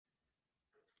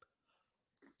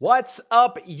What's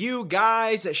up, you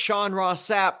guys? Sean Ross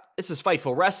Sapp. This is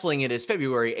Fightful Wrestling. It is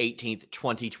February 18th,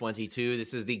 2022.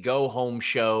 This is the go-home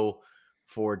show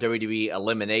for WWE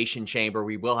Elimination Chamber.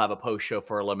 We will have a post show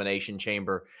for Elimination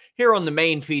Chamber here on the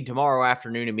main feed tomorrow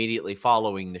afternoon, immediately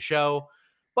following the show.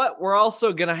 But we're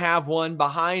also going to have one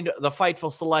behind the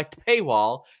Fightful Select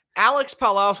paywall. Alex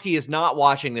Pawlowski is not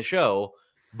watching the show,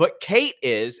 but Kate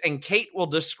is, and Kate will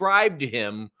describe to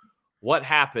him what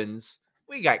happens.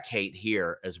 We got Kate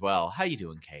here as well. How you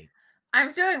doing, Kate?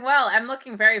 I'm doing well. I'm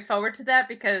looking very forward to that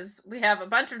because we have a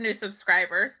bunch of new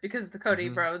subscribers because of the Cody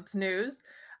Rhodes news.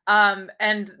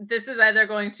 And this is either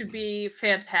going to be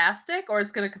fantastic or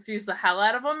it's going to confuse the hell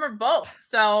out of them or both.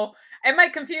 So it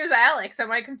might confuse Alex. It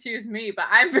might confuse me, but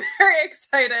I'm very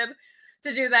excited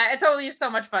to do that. It's always so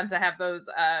much fun to have those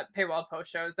paywall post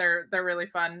shows. They're really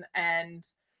fun. And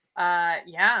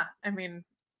yeah, I mean,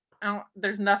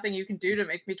 there's nothing you can do to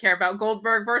make me care about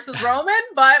Goldberg versus Roman,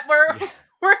 but we're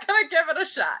gonna give it a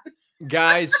shot.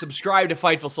 Guys, subscribe to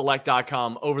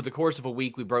FightfulSelect.com. Over the course of a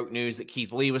week, we broke news that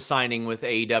Keith Lee was signing with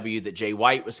AEW, that Jay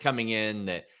White was coming in,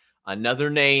 that another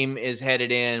name is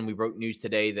headed in. We broke news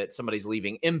today that somebody's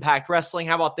leaving Impact Wrestling.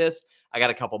 How about this? I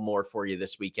got a couple more for you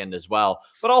this weekend as well.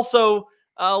 But also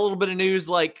a little bit of news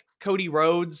like Cody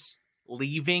Rhodes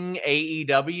leaving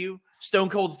AEW, Stone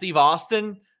Cold Steve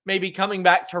Austin maybe coming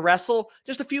back to wrestle.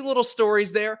 Just a few little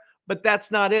stories there, but that's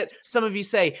not it. Some of you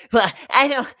say, well, I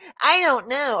don't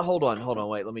know. Hold on.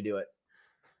 Wait, let me do it.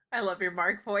 I love your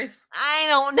Mark voice. I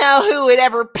don't know who would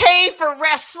ever pay for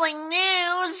wrestling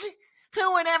news.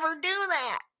 Who would ever do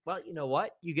that? Well, you know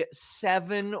what? You get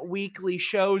 7 weekly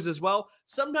shows as well.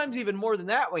 Sometimes even more than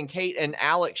that when Kate and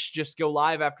Alex just go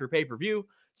live after pay-per-view.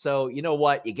 So you know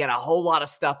what? You get a whole lot of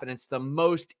stuff, and it's the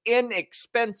most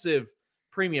inexpensive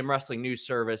premium wrestling news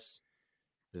service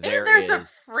There's a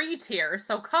free tier,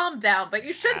 so calm down, but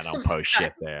you should subscribe. I don't post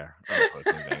shit there. I don't post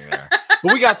anything there.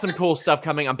 But we got some cool stuff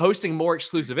coming. I'm posting more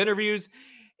exclusive interviews,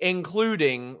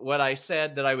 including what I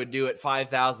said that I would do at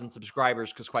 5,000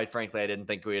 subscribers, because quite frankly, I didn't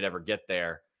think we would ever get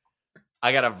there.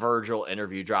 I got a Virgil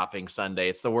interview dropping Sunday.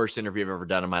 It's the worst interview I've ever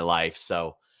done in my life,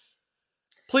 so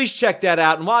please check that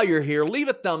out. And while you're here, leave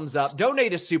a thumbs up,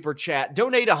 donate a super chat,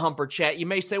 donate a humper chat. You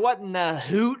may say, what in the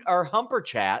hoot are humper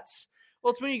chats?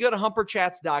 Well, it's when you go to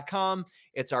humperchats.com.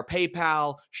 It's our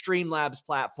PayPal, Streamlabs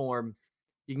platform.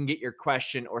 You can get your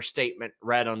question or statement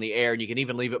read on the air, and you can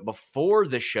even leave it before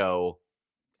the show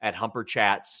at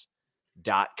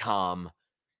humperchats.com.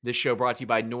 This show brought to you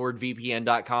by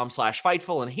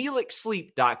nordvpn.com/Fightful and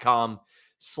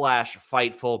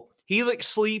helixsleep.com/Fightful. Helix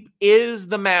Sleep is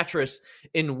the mattress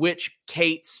in which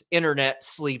Kate's internet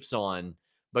sleeps on,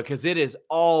 because it is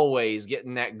always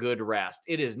getting that good rest.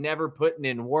 It is never putting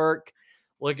in work.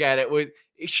 Look at it.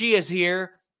 She is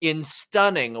here in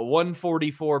stunning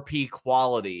 144p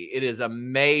quality. It is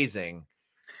amazing.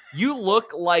 You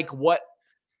look like what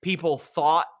people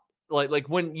thought, like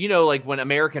when, you know, like when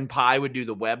American Pie would do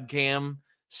the webcam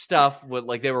stuff with,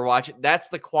 like, they were watching. That's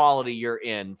the quality you're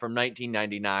in from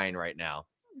 1999 right now.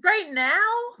 Right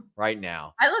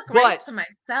now? I look great to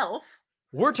myself.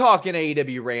 We're talking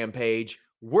AEW Rampage.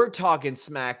 We're talking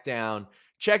SmackDown.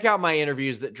 Check out my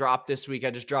interviews that dropped this week. I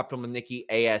just dropped them with Nikki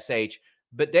ASH.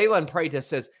 But Daylan Preta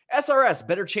says, SRS,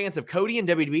 better chance of Cody and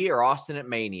WWE or Austin at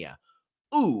Mania?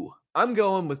 Ooh, I'm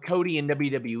going with Cody and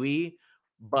WWE,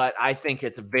 but I think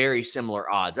it's very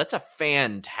similar odds. That's a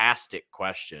fantastic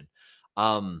question.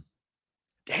 Damn.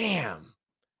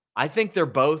 I think they're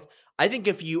both. I think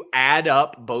if you add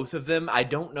up both of them, I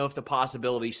don't know if the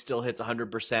possibility still hits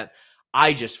 100%.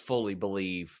 I just fully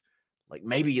believe, like,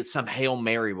 maybe it's some Hail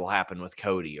Mary will happen with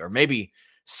Cody, or maybe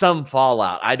some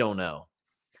fallout. I don't know.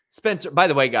 Spencer, by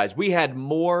the way, guys, we had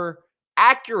more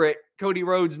accurate Cody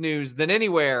Rhodes news than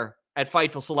anywhere at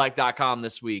FightfulSelect.com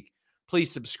this week.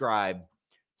 Please subscribe.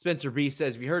 Spencer B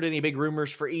says, have you heard any big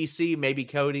rumors for EC? Maybe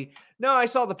Cody. No, I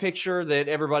saw the picture that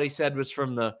everybody said was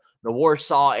from the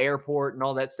Warsaw airport and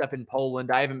all that stuff in Poland.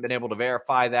 I haven't been able to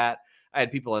verify that. I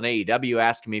had people in AEW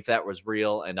asking me if that was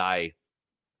real, and I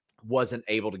wasn't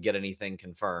able to get anything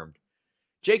confirmed.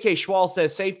 J.K. Schwal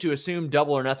says, safe to assume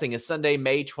Double or Nothing is Sunday,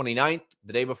 May 29th,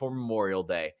 the day before Memorial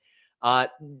Day.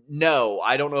 No,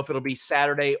 I don't know if it'll be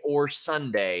Saturday or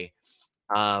Sunday,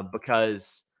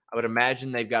 because I would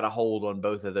imagine they've got a hold on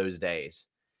both of those days.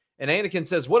 And Anakin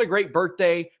says, what a great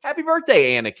birthday. Happy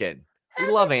birthday, Anakin. We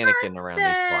love Anakin around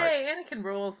these parts. Anakin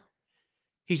rules.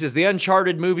 He says, the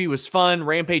Uncharted movie was fun.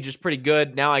 Rampage is pretty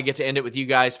good. Now I get to end it with you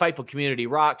guys. Fightful community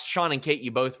rocks. Sean and Kate,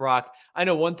 you both rock. I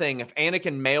know one thing. If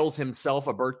Anakin mails himself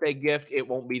a birthday gift, it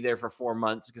won't be there for 4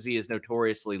 months, because he is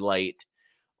notoriously late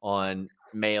on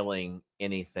mailing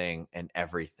anything and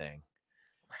everything.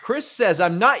 Chris says,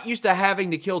 I'm not used to having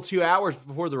to kill 2 hours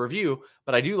before the review,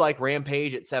 but I do like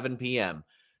Rampage at 7 p.m.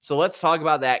 So let's talk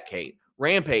about that, Kate.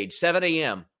 Rampage, 7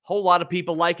 a.m. Whole lot of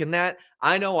people liking that.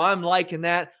 I know I'm liking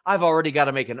that. I've already got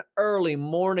to make an early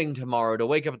morning tomorrow to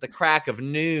wake up at the crack of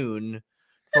noon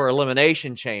for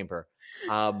Elimination Chamber.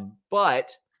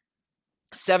 But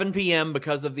 7 p.m.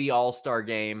 because of the All-Star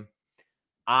game.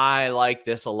 I like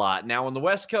this a lot. Now on the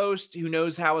West Coast, who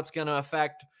knows how it's going to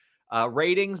affect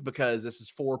ratings, because this is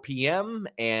 4 p.m.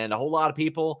 and a whole lot of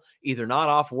people either not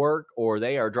off work or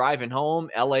they are driving home.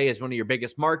 LA is one of your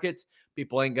biggest markets.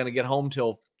 People ain't going to get home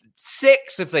till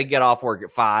 6 if they get off work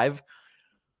at 5.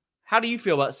 How do you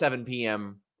feel about 7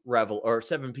 p.m. Revel or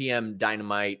 7 p.m.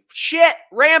 Dynamite? Shit,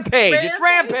 Rampage. It's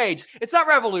Rampage. It's not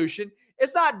Revolution.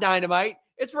 It's not Dynamite.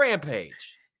 It's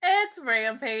Rampage. It's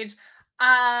Rampage.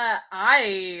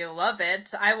 I love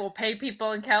it. I will pay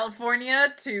people in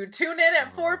California to tune in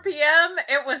at 4 p.m.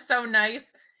 It was so nice.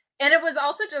 And it was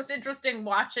also just interesting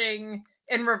watching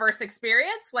in reverse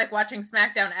experience, like watching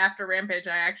SmackDown after Rampage.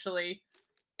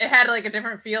 It had like a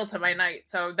different feel to my night.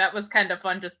 So that was kind of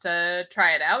fun just to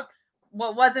try it out.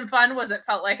 What wasn't fun was it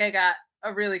felt like I got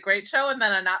a really great show and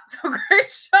then a not so great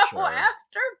show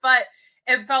after, but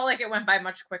it felt like it went by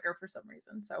much quicker for some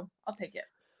reason. So I'll take it.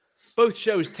 Both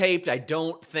shows taped. I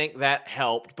don't think that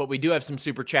helped, but we do have some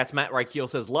super chats. Matt Reichel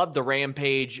says, love the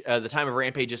Rampage, the time of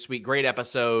Rampage this week. Great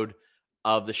episode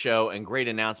of the show and great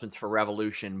announcements for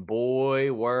Revolution.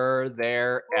 Boy, were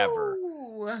there ever.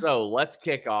 Ooh. So let's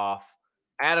kick off.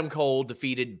 Adam Cole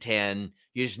defeated 10.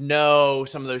 You just know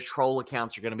some of those troll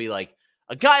accounts are going to be like,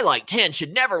 a guy like 10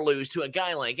 should never lose to a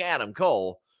guy like Adam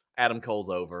Cole. Adam Cole's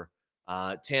over.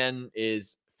 10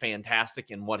 is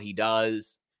fantastic in what he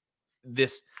does.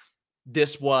 This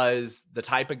was the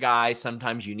type of guy,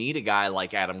 sometimes you need a guy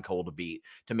like Adam Cole to beat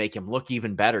to make him look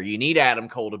even better. You need Adam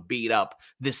Cole to beat up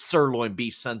this sirloin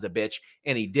beef sons of bitch,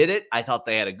 and he did it. I thought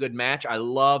they had a good match. I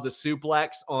love the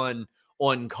suplex on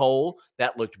Cole.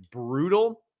 That looked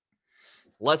brutal.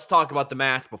 Let's talk about the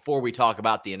match before we talk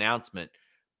about the announcement.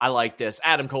 I like this.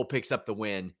 Adam Cole picks up the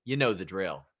win. You know the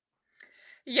drill.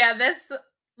 Yeah, this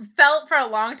felt for a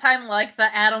long time like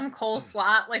the Adam Cole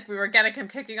slot, like we were getting him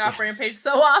kicking off Rampage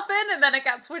so often, and then it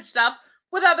got switched up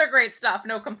with other great stuff.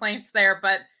 No complaints there,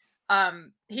 but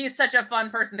he's such a fun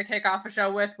person to kick off a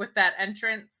show with that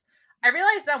entrance. I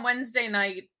realized on Wednesday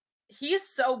night, he's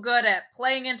so good at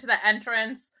playing into the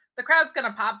entrance. The crowd's going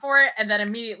to pop for it, and then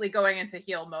immediately going into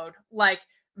heel mode. Like,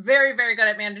 very, very good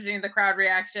at managing the crowd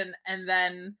reaction, and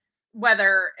then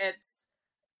whether it's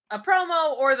a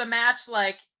promo or the match,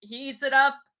 like, he eats it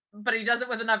up, but he does it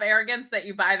with enough arrogance that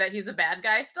you buy that he's a bad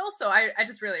guy still. So I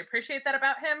just really appreciate that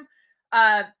about him.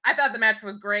 I thought the match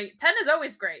was great. 10 is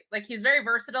always great. Like, he's very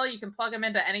versatile. You can plug him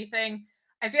into anything.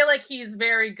 I feel like he's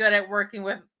very good at working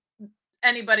with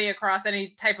anybody across any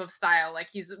type of style. Like,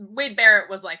 Wade Barrett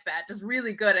was like that, just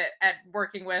really good at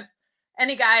working with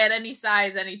any guy at any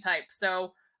size, any type.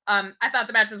 So I thought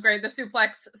the match was great. The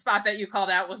suplex spot that you called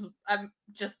out was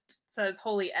just says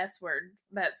holy S word,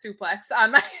 that suplex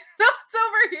on my notes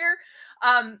over here.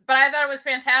 But I thought it was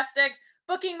fantastic.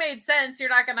 Booking made sense. You're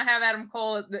not going to have Adam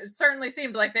Cole. It certainly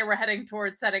seemed like they were heading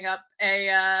towards setting up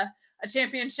a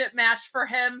championship match for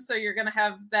him. So you're going to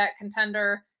have that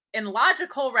contender in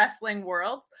logical wrestling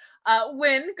worlds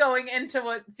win going into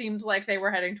what seemed like they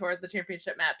were heading toward the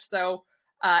championship match. So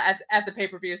at the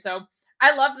pay-per-view. So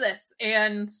I love this.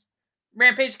 And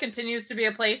Rampage continues to be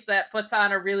a place that puts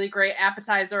on a really great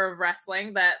appetizer of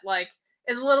wrestling that, like,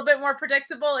 is a little bit more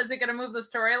predictable. Is it going to move the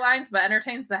storylines, but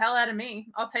entertains the hell out of me?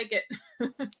 I'll take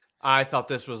it. I thought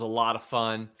this was a lot of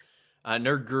fun.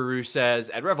 Nerd Guru says,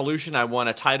 at Revolution, I want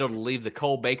a title to leave the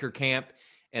Cole Baker camp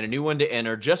and a new one to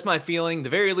enter. Just my feeling. The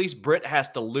very least, Britt has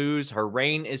to lose. Her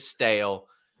reign is stale.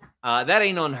 That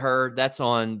ain't on her. That's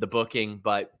on the booking.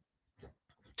 But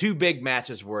 2 big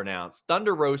matches were announced.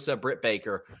 Thunder Rosa, Britt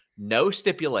Baker, no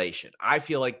stipulation. I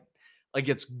feel like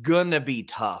it's going to be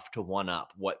tough to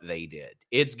one-up what they did.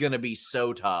 It's going to be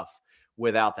so tough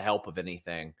without the help of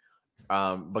anything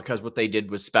because what they did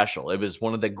was special. It was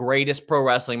one of the greatest pro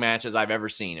wrestling matches I've ever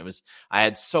seen. I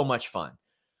had so much fun.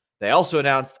 They also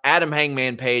announced Adam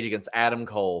Hangman Page against Adam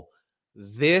Cole.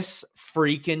 This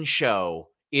freaking show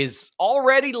is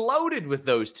already loaded with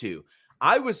those two.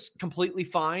 I was completely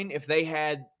fine if they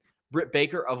had Britt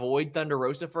Baker avoid Thunder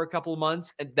Rosa for a couple of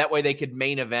months, and that way they could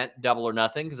main event Double or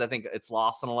Nothing, because I think it's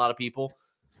lost on a lot of people.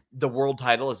 The world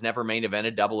title has never main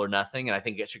evented Double or Nothing, and I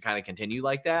think it should kind of continue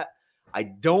like that. I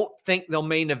don't think they'll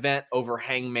main event over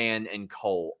Hangman and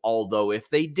Cole, although if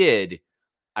they did,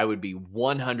 I would be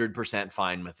 100%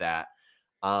 fine with that.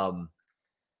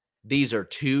 these are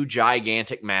two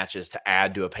gigantic matches to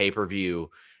add to a pay-per-view.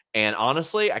 And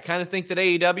honestly, I kind of think that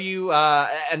AEW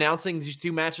announcing these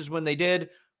two matches when they did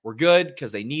were good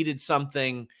because they needed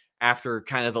something after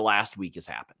kind of the last week has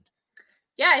happened.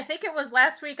 Yeah, I think it was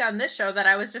last week on this show that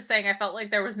I was just saying I felt like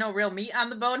there was no real meat on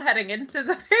the bone heading into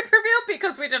the pay-per-view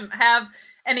because we didn't have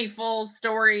any full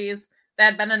stories that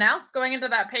had been announced going into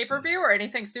that pay-per-view or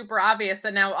anything super obvious.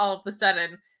 And now all of a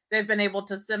sudden they've been able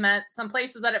to cement some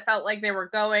places that it felt like they were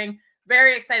going.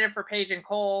 Very excited for Paige and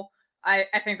Cole. I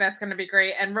think that's going to be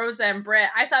great. And Rosa and Britt,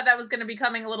 I thought that was going to be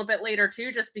coming a little bit later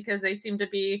too, just because they seem to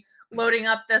be loading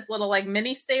up this little like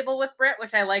mini stable with Britt,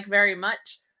 which I like very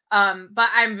much. But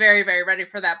I'm very, very ready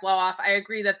for that blow off. I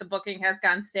agree that the booking has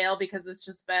gone stale because it's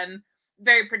just been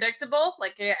very predictable.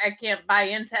 Like I can't buy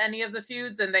into any of the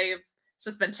feuds and they've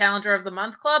just been Challenger of the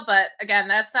Month club. But again,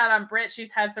 that's not on Britt.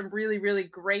 She's had some really, really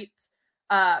great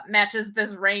matches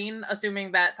this reign,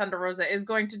 assuming that Thunder Rosa is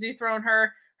going to dethrone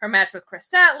her. Her match with Chris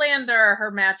Statlander, her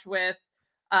match with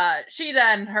Shida,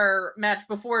 and her match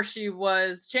before she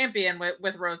was champion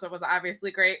with Rosa was obviously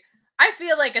great. I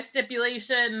feel like a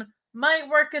stipulation might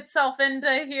work itself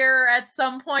into here at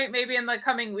some point, maybe in the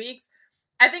coming weeks.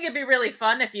 I think it'd be really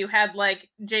fun if you had like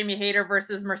Jamie Hayter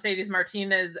versus Mercedes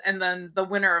Martinez, and then the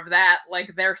winner of that,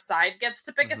 like their side gets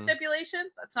to pick a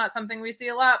stipulation. That's not something we see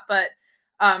a lot, but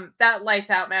that lights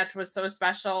out match was so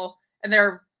special, and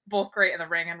they're both great in the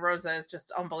ring, and Rosa is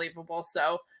just unbelievable.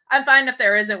 So I'm fine if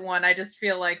there isn't one. I just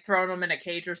feel like throwing them in a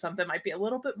cage or something might be a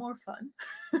little bit more fun.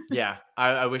 Yeah,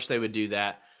 I wish they would do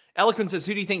that. Eloquent says,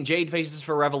 who do you think Jade faces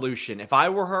for Revolution? If I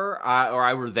were her or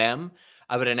I were them,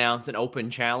 I would announce an open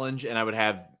challenge, and I would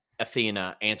have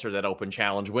Athena answer that open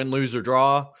challenge. Win, lose, or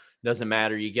draw, doesn't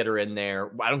matter. You get her in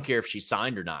there. I don't care if she's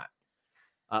signed or not.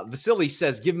 Vasily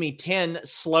says, give me 10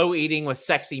 slow eating with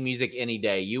sexy music any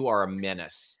day. You are a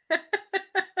menace.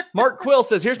 Mark Quill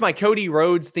says, here's my Cody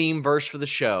Rhodes theme verse for the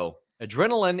show.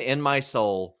 Adrenaline in my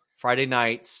soul. Friday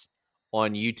nights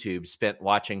on YouTube spent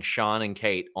watching Sean and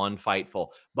Kate on Fightful.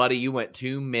 Buddy, you went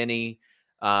too many.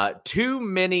 What's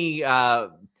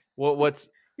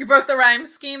you broke the rhyme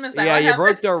scheme? Is that yeah, what you happened?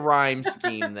 broke the rhyme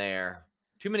scheme there.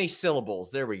 Too many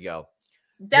syllables. There we go.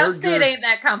 Downstate ain't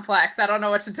that complex. I don't know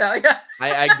what to tell you.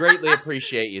 I greatly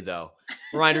appreciate you, though.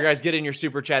 Reminder, guys, get in your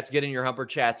super chats, get in your humper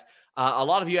chats. A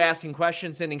lot of you asking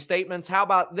questions, sending statements. How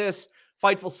about this?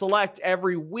 Fightful Select.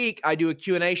 Every week I do a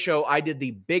Q&A show. I did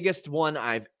the biggest one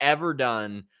I've ever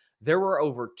done. There were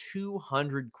over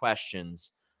 200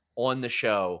 questions on the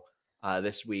show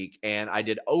this week, and I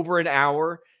did over an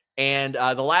hour, and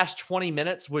the last 20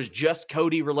 minutes was just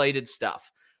Cody-related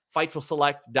stuff.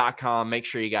 FightfulSelect.com. Make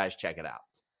sure you guys check it out.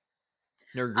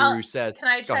 Nerd Guru says, can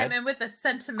I chime in with a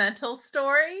sentimental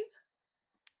story?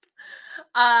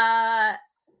 That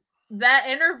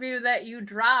interview that you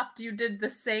dropped, you did the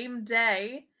same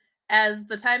day as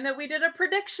the time that we did a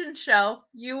prediction show.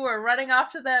 You were running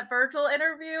off to that Virgil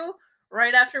interview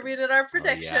right after we did our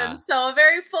predictions. Yeah. So a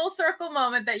very full circle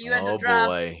moment that you had to drop.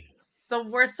 Boy. The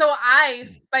worst. So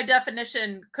I, by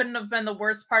definition, couldn't have been the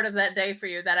worst part of that day for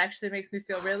you. That actually makes me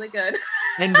feel really good.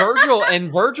 And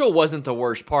Virgil wasn't the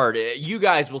worst part. You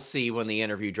guys will see when the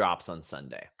interview drops on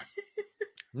Sunday.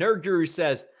 Nerd Guru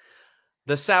says,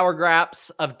 the sour graps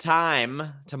of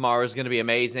time tomorrow is going to be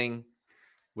amazing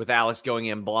with Alex going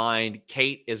in blind.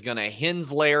 Kate is going to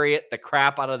hens lariat the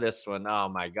crap out of this one. Oh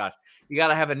my gosh. You got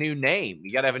to have a new name.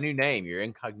 You're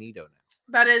incognito now.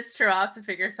 That is true. I'll have to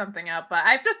figure something out, but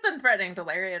I've just been threatening to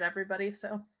lariat everybody,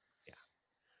 so.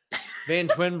 Yeah. Van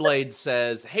Twinblade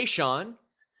says, hey, Sean,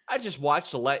 I just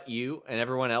watched to let you and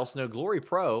everyone else know Glory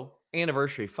Pro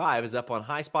Anniversary 5 is up on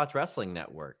High Spots Wrestling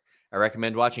Network. I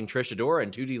recommend watching Trish Adora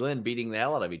and 2D Lynn beating the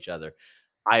hell out of each other.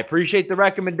 I appreciate the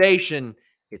recommendation.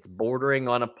 It's bordering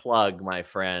on a plug, my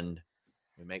friend.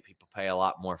 We make people pay a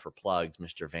lot more for plugs,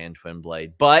 Mr. Van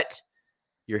Twinblade. But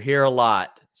you're here a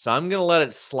lot, so I'm going to let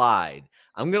it slide.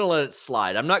 I'm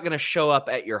not going to show up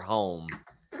at your home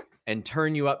and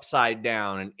turn you upside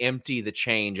down and empty the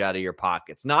change out of your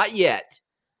pockets. Not yet,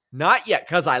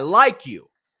 because I like you.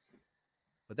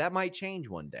 But that might change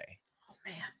one day. Oh,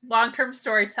 man. Long-term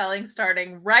storytelling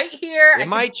starting right here. It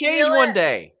might change one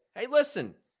day. Hey,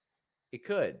 listen, it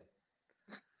could.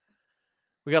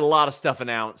 We got a lot of stuff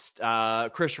announced.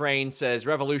 Chris Rain says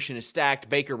Revolution is stacked.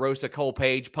 Baker, Rosa, Cole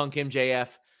Page, Punk MJF,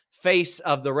 face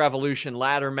of the Revolution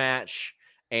ladder match.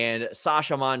 And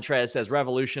Sasha Montrez says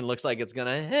Revolution looks like it's going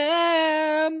to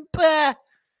hamper.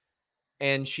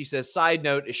 And she says, side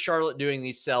note, is Charlotte doing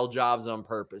these sell jobs on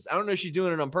purpose? I don't know if she's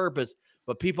doing it on purpose,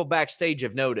 but people backstage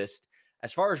have noticed.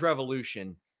 As far as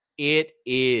Revolution, it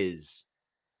is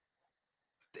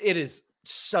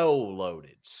so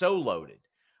loaded.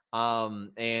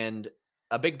 And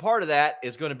a big part of that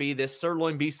is going to be this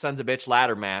sirloin beef sons of bitch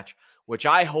ladder match, which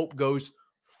I hope goes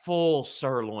full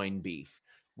sirloin beef.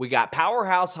 We got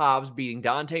Powerhouse Hobbs beating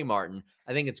Dante Martin.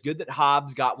 I think it's good that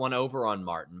Hobbs got one over on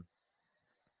Martin.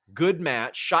 Good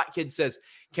match. Shot Kid says,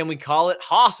 can we call it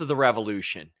Haas of the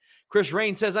Revolution? Chris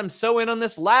Rain says, I'm so in on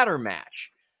this ladder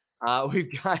match.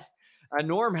 We've got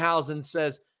Normhausen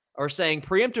saying,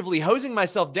 preemptively hosing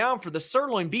myself down for the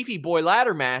sirloin beefy boy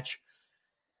ladder match,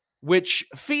 which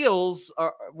feels,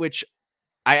 which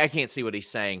I can't see what he's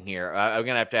saying here. I'm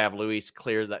going to have Luis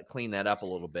clean that up a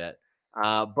little bit.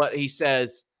 But he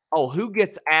says, oh, who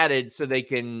gets added so they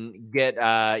can get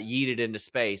yeeted into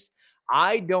space?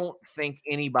 I don't think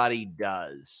anybody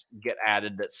does get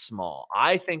added that's small.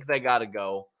 I think they got to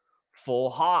go full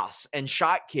Haas. And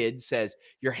Shot Kid says,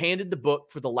 you're handed the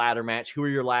book for the ladder match. Who are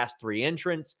your last 3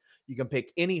 entrants? You can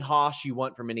pick any Haas you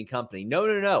want from any company.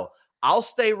 No. I'll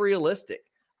stay realistic.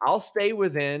 I'll stay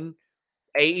within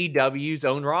AEW's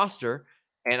own roster,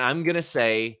 and I'm going to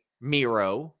say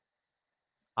Miro.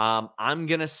 I'm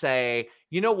going to say,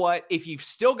 you know what? If you've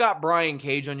still got Brian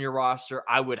Cage on your roster,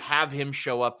 I would have him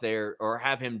show up there or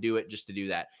have him do it just to do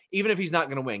that, even if he's not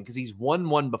going to win, because he's won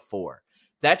one before.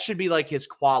 That should be like his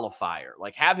qualifier.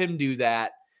 Like, have him do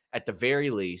that at the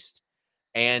very least.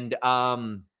 And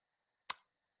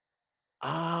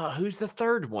who's the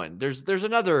third one? There's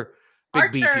another big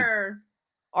Archer. beefy.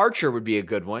 Archer would be a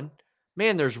good one.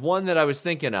 Man, there's one that I was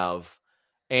thinking of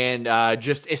and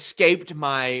just escaped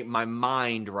my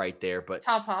mind right there. But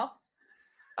Tall Paul?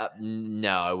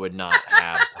 No, I would not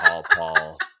have Tall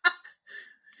Paul.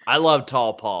 I love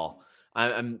Tall Paul.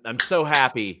 I'm so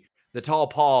happy that Tall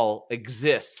Paul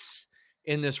exists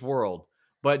in this world.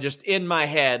 But just in my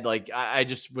head, like I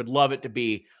just would love it to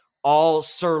be all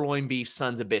sirloin beef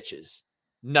sons of bitches.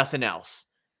 Nothing else.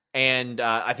 And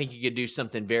I think you could do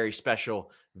something very special,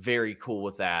 very cool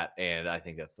with that. And I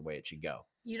think that's the way it should go.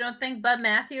 You don't think Bud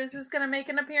Matthews is going to make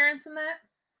an appearance in that?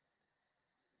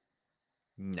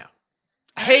 No.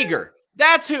 Hager.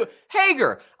 That's who.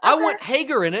 Hager. Okay. I want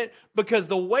Hager in it because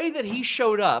the way that he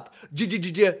showed up,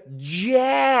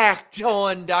 jacked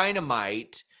on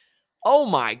Dynamite. Oh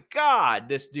my God.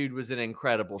 This dude was in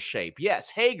incredible shape. Yes,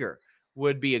 Hager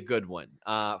would be a good one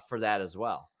for that as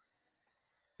well.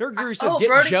 Nerd Guru says, get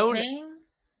Brody Joan. King?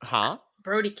 Huh?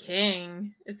 Brody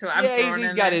King is who I'm throwing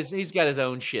he's got his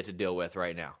own shit to deal with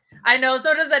right now. I know,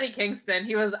 so does Eddie Kingston.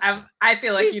 I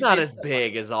feel like he's not as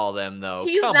big as all them though.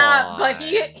 He's Come not, on. but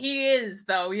he is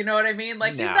though. You know what I mean?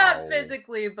 Like he's not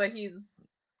physically, but he's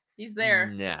there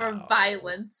for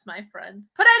violence, my friend.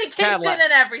 Put Eddie Kingston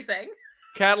in everything.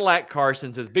 Cadillac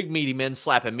Carson says, big meaty men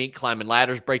slapping meat, climbing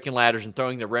ladders, breaking ladders, and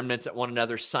throwing the remnants at one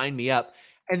another. Sign me up.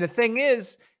 And the thing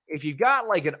is, if you've got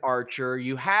like an Archer,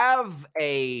 you have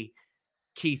a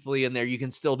Keith Lee in there, you can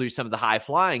still do some of the high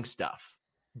flying stuff.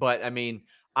 But I mean,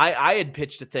 I had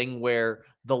pitched a thing where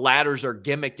the ladders are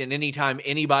gimmicked, and anytime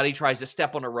anybody tries to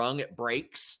step on a rung, it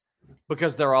breaks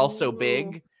because they're all so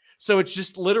big. So it's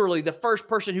just literally the first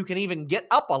person who can even get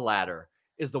up a ladder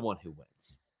is the one who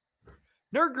wins.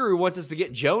 Nerd Guru wants us to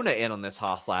get Jonah in on this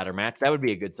Haas ladder match. That would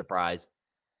be a good surprise.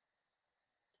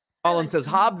 Colin says,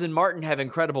 Hobbs and Martin have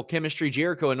incredible chemistry.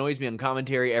 Jericho annoys me on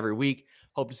commentary every week.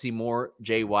 Hope to see more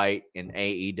Jay White in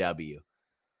AEW.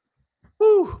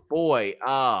 Whew, boy.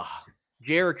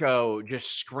 Jericho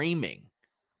just screaming.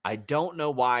 I don't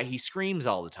know why he screams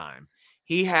all the time.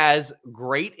 He has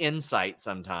great insight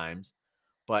sometimes,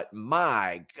 but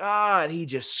my God, he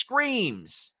just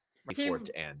screams for it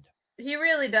to end. He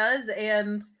really does,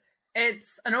 and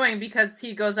it's annoying because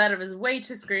he goes out of his way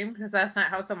to scream because that's not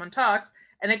how someone talks,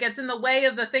 and it gets in the way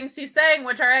of the things he's saying,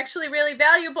 which are actually really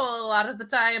valuable a lot of the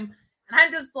time. And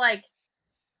I'm just like,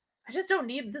 I just don't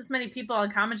need this many people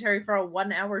on commentary for a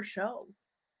 1-hour show.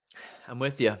 I'm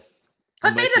with you.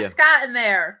 Put Veda Scott in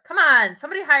there. Come on,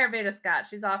 somebody hire Veda Scott.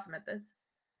 She's awesome at this.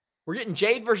 We're getting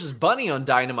Jade versus Bunny on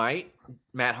Dynamite.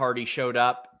 Matt Hardy showed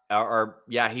up.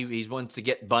 He wants to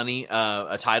get Bunny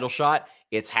a title shot.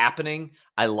 It's happening.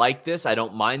 I like this. I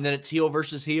don't mind that it's heel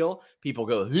versus heel. People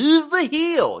go, who's the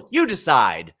heel? You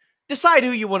decide. Decide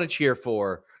who you want to cheer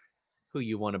for, who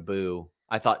you want to boo.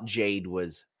 I thought Jade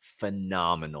was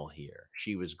phenomenal here.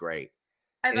 She was great.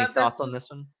 Any thoughts on this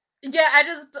one? Yeah,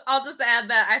 I'll just add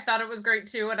that I thought it was great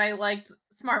too, and I liked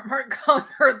Smart Mark calling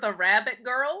her the rabbit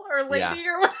girl or lady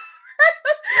or whatever.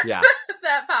 Yeah.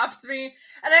 That popped me.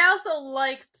 And I also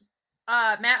liked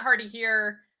Matt Hardy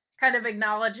here kind of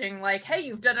acknowledging like, hey,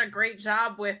 you've done a great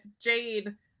job with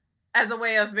Jade as a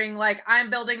way of being like, I'm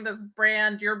building this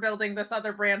brand, you're building this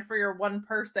other brand for your one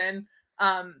person.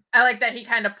 I like that he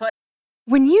kind of put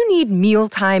When you need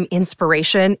mealtime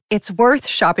inspiration, it's worth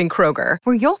shopping Kroger,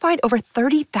 where you'll find over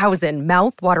 30,000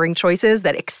 mouth-watering choices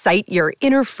that excite your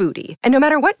inner foodie. And no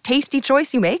matter what tasty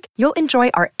choice you make, you'll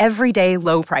enjoy our everyday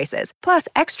low prices, plus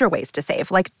extra ways to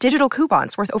save, like digital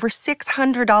coupons worth over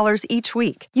 $600 each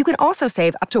week. You can also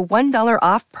save up to $1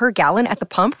 off per gallon at the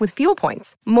pump with fuel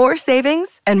points. More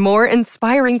savings and more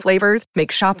inspiring flavors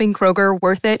make shopping Kroger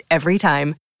worth it every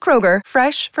time. Kroger,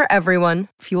 fresh for everyone.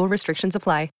 Fuel restrictions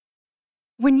apply.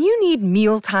 When you need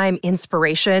mealtime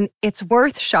inspiration, it's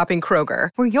worth shopping Kroger,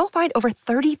 where you'll find over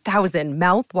 30,000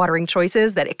 mouth-watering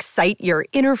choices that excite your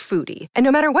inner foodie. And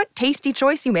no matter what tasty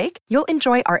choice you make, you'll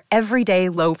enjoy our everyday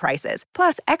low prices,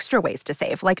 plus extra ways to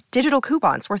save, like digital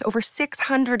coupons worth over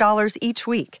 $600 each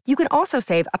week. You can also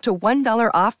save up to $1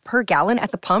 off per gallon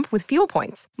at the pump with fuel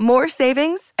points. More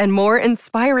savings and more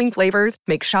inspiring flavors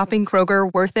make shopping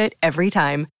Kroger worth it every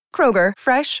time. Kroger,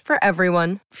 fresh for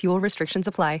everyone. Fuel restrictions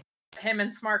apply. Him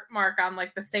and Smart Mark on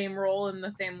like the same role and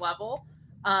the same level.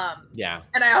 Yeah.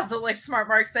 And I also like Smart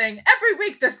Mark saying, every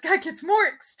week this guy gets more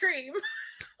extreme.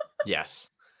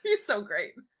 Yes. He's so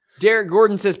great. Derek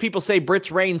Gordon says people say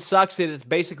Britt's reign sucks. It's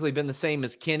basically been the same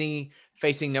as Kenny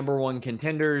facing number one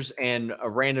contenders and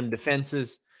random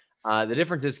defenses. The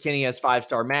difference is Kenny has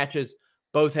 5-star matches.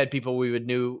 Both had people we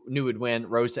knew would win,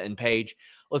 Rosa and Paige.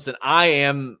 Listen,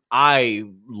 I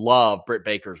love Britt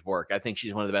Baker's work. I think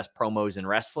she's one of the best promos in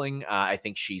wrestling. I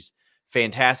think she's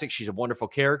fantastic. She's a wonderful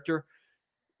character.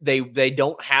 They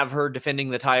don't have her defending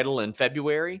the title in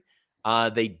February.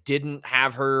 They didn't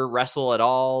have her wrestle at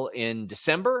all in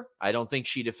December. I don't think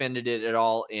she defended it at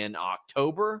all in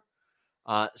October.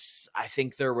 I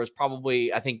think there was probably,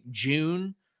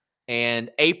 June and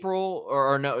April,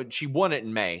 or no, she won it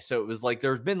in May. So it was like,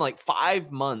 there's been like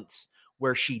 5 months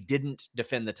where she didn't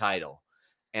defend the title.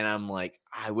 And I'm like,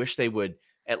 I wish they would,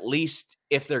 at least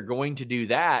if they're going to do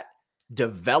that,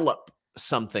 develop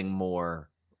something more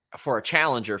for a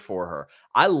challenger for her.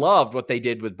 I loved what they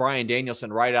did with Bryan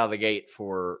Danielson right out of the gate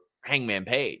for Hangman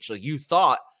Page. Like, you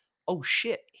thought, oh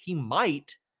shit, he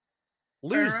might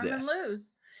lose this. And lose.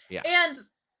 Yeah. And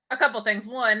a couple things.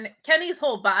 One, Kenny's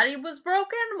whole body was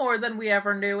broken more than we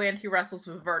ever knew, and he wrestles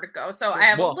with vertigo. So I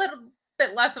have a little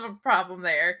bit less of a problem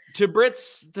there. To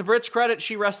Britt's credit,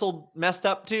 she wrestled messed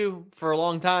up too for a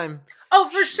long time. Oh,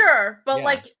 for sure. But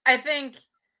I think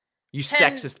you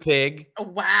sexist pig.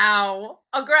 Wow.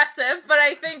 Aggressive. But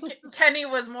I think Kenny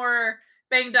was more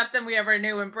banged up than we ever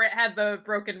knew, and Britt had the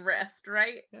broken wrist,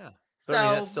 right? Yeah. So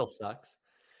that still sucks.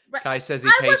 Kai says he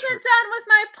I pays wasn't done with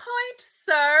my point,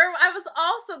 sir. I was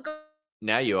also going.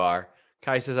 Now you are.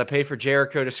 Kai says, I paid for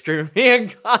Jericho to scream at me in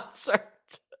concert.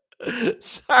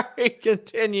 Sorry,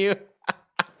 continue. No,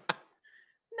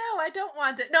 I don't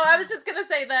want it. No, I was just going to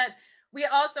say that we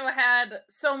also had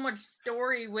so much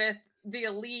story with the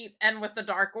Elite and with the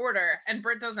Dark Order, and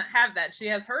Britt doesn't have that. She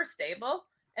has her stable,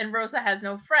 and Rosa has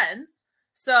no friends.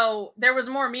 So there was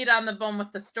more meat on the bone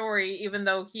with the story, even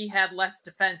though he had less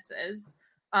defenses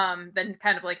than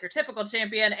kind of like your typical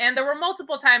champion. And there were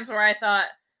multiple times where I thought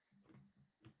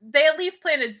they at least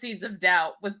planted seeds of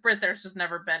doubt. With Britt, there's just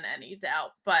never been any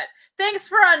doubt. But thanks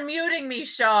for unmuting me,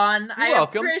 Sean. You're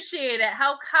welcome. Appreciate it.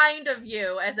 How kind of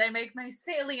you, as I make my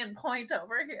salient point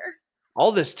over here.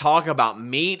 All this talk about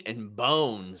meat and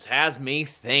bones has me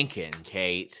thinking,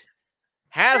 Kate.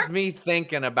 Has me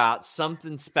thinking about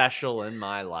something special in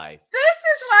my life. This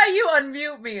is why you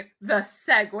unmute me. The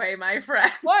segue, my friend.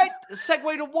 What?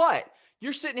 Segue to what?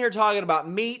 You're sitting here talking about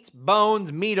meat,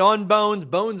 bones, meat on bones,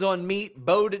 bones on meat,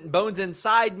 bones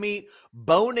inside meat,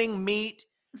 boning meat.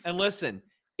 And listen,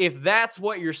 if that's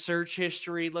what your search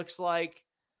history looks like,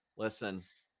 listen,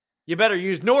 you better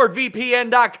use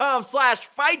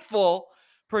NordVPN.com/Fightful.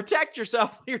 Protect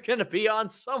yourself. You're going to be on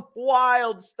some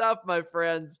wild stuff, my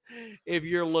friends, if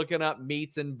you're looking up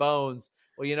meats and bones.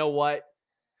 Well, you know what?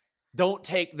 Don't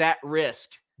take that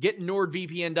risk. Get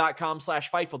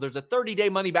NordVPN.com/Fightful. There's a 30-day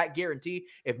money-back guarantee.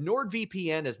 If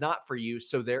NordVPN is not for you,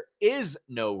 so there is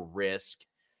no risk.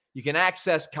 You can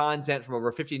access content from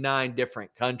over 59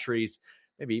 different countries,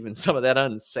 maybe even some of that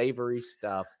unsavory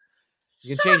stuff.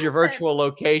 You can change your virtual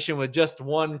location with just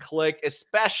one click,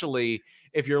 especially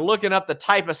if you're looking up the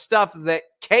type of stuff that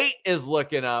Kate is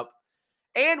looking up.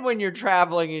 And when you're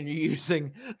traveling and you're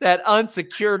using that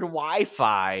unsecured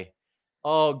Wi-Fi.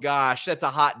 Oh, gosh, that's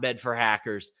a hotbed for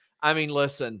hackers. I mean,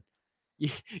 listen,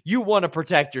 you want to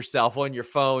protect yourself on your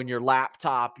phone, your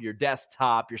laptop, your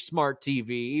desktop, your smart TV,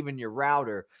 even your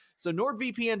router. So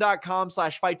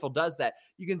NordVPN.com/Fightful does that.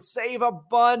 You can save a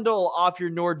bundle off your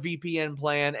NordVPN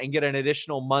plan and get an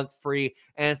additional month free.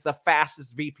 And it's the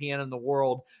fastest VPN in the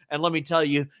world. And let me tell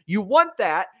you, you want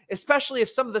that, especially if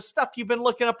some of the stuff you've been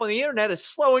looking up on the internet is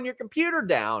slowing your computer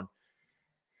down.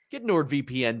 Get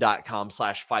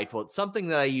NordVPN.com/Fightful. It's something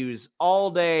that I use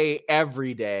all day,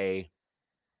 every day.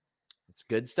 It's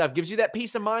good stuff. Gives you that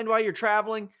peace of mind while you're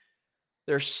traveling.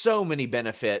 There's so many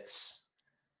benefits.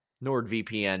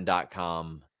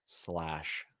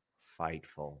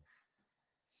 NordVPN.com/Fightful.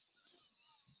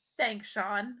 Thanks,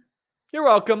 Sean. You're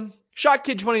welcome.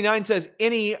 ShotKid29 says,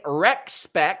 any rec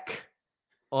spec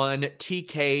on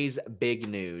TK's big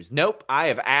news? Nope. I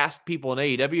have asked people in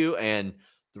AEW, and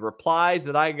the replies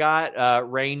that I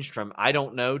got ranged from I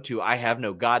don't know to I have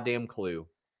no goddamn clue.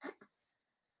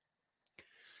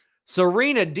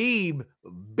 Serena Deeb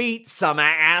beat some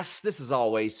ass. This is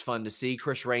always fun to see.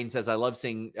 Chris Rain says, I love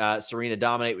seeing Serena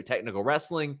dominate with technical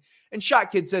wrestling. And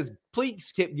Shotkid says,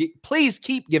 please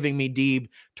keep giving me Deeb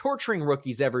torturing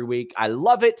rookies every week. I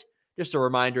love it. Just a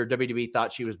reminder, WWE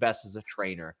thought she was best as a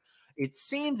trainer. It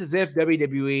seems as if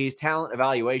WWE's talent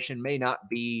evaluation may not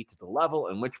be to the level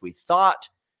in which we thought.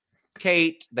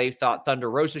 Kate, they thought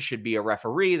Thunder Rosa should be a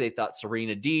referee. They thought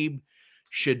Serena Deeb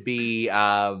should be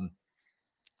a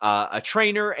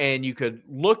trainer. And you could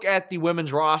look at the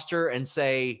women's roster and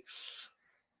say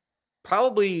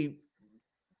probably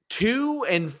 2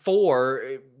 and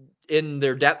 4 in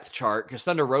their depth chart, because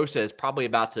Thunder Rosa is probably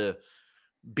about to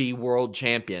be world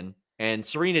champion. And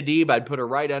Serena Deeb, I'd put her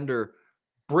right under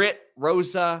Britt,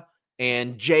 Rosa,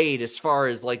 and Jade as far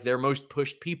as like their most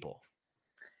pushed people.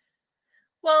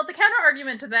 Well, the counter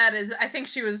argument to that is I think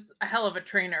she was a hell of a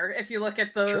trainer. If you look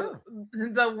at the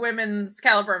women's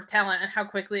caliber of talent and how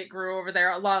quickly it grew over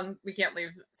there, we can't leave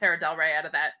Sarah Del Rey out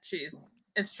of that. She's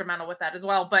instrumental with that as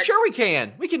well. But sure, we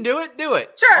can do it.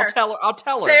 Sure. I'll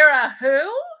tell her. Sarah who?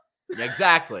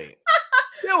 Exactly.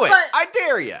 Do it. But, I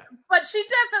dare you. But she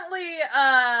definitely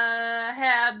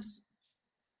has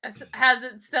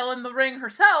it still in the ring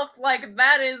herself. Like,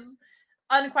 that is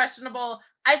unquestionable.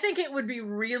 I think it would be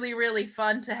really, really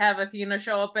fun to have Athena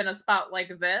show up in a spot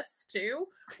like this too,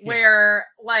 where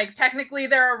like technically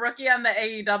they're a rookie on the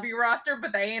AEW roster,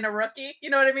 but they ain't a rookie.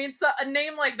 You know what I mean? So a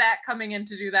name like that coming in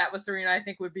to do that with Serena, I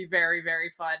think would be very,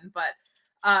 very fun. But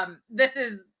this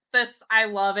I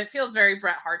love. It feels very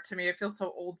Bret Hart to me. It feels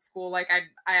so old school. Like I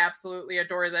absolutely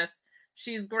adore this.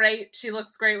 She's great. She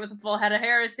looks great with a full head of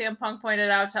hair, as CM Punk pointed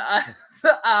out to us.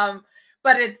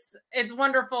 But it's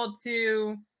wonderful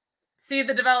to see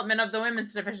the development of the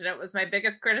women's division. It was my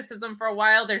biggest criticism for a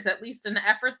while. There's at least an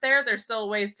effort there. There's still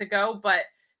ways to go, but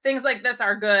things like this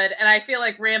are good. And I feel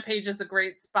like Rampage is a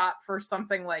great spot for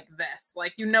something like this.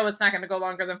 Like, you know, it's not going to go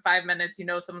longer than 5 minutes. You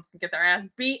know, someone's going to get their ass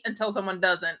beat until someone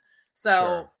doesn't.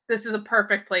 So This is a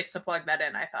perfect place to plug that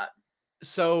in, I thought.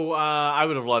 So I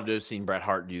would have loved to have seen Bret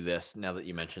Hart do this. Now that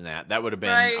you mentioned that, that would have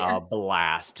been a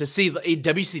blast to see.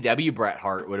 WCW Bret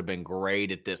Hart would have been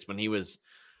great at this when his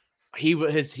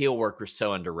heel work was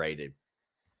so underrated.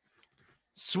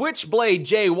 Switchblade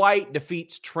Jay White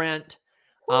defeats Trent.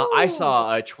 I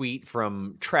saw a tweet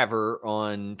from Trevor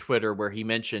on Twitter where he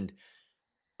mentioned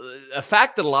a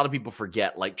fact that a lot of people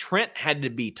forget. Like, Trent had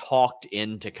to be talked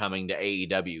into coming to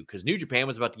AEW because New Japan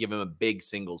was about to give him a big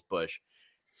singles push.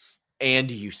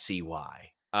 And you see why.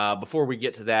 Before we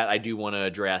get to that, I do want to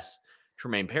address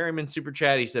Tremaine Perryman's super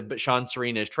chat. He said, but Sean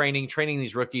Serena is training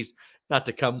these rookies not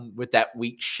to come with that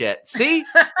weak shit. See,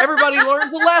 everybody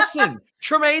learns a lesson.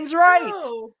 Tremaine's right.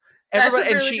 Oh, that's a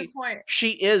really good point. She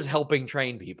is helping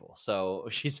train people. So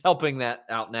she's helping that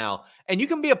out now. And you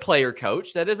can be a player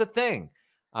coach. That is a thing.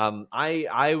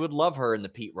 I would love her in the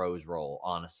Pete Rose role,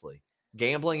 honestly.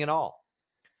 Gambling and all.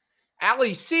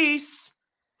 Ali Cease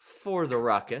for the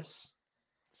Ruckus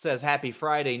says, happy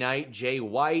Friday night, Jay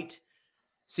White.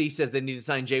 C says they need to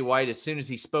sign Jay White. As soon as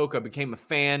he spoke, I became a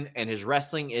fan, and his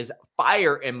wrestling is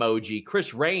fire emoji.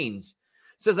 Chris Rains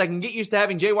says, I can get used to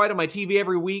having Jay White on my TV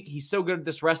every week. He's so good at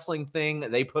this wrestling thing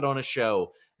that they put on a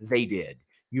show. They did.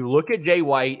 You look at Jay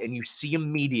White, and you see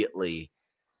immediately,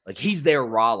 like, he's their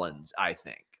Rollins, I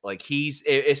think. Like, he's,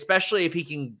 especially if he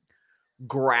can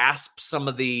grasp some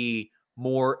of the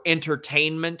more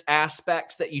entertainment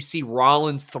aspects that you see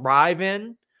Rollins thrive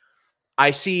in.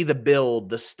 I see the build,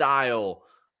 the style,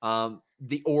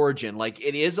 the origin. Like,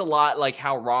 it is a lot like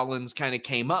how Rollins kind of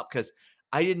came up, because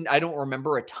I don't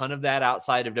remember a ton of that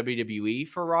outside of WWE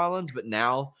for Rollins, but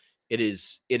now it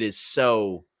is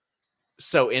so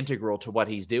integral to what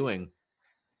he's doing.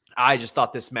 I just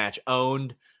thought this match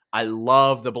owned. I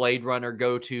love the Blade Runner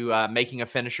go to making a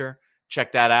finisher.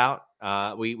 Check that out.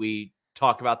 We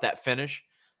talk about that finish.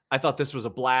 I thought this was a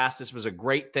blast. This was a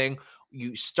great thing.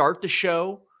 You start the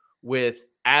show with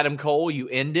Adam Cole. You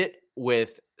end it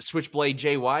with Switchblade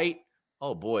Jay White.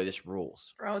 Oh boy, this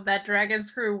rules. Bro, that Dragon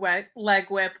Screw leg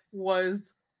whip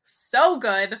was so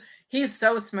good. He's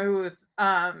so smooth.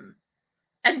 And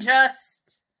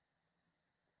just,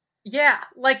 yeah,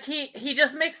 like he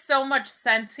just makes so much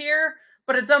sense here,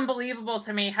 but it's unbelievable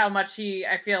to me how much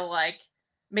I feel like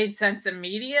made sense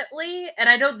immediately. And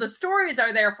I know the stories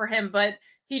are there for him, but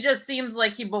he just seems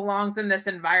like he belongs in this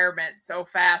environment so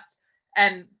fast.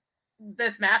 And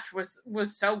this match was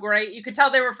so great. You could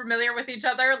tell they were familiar with each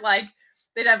other. Like,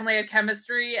 they definitely had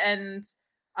chemistry, and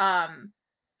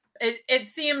it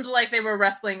seemed like they were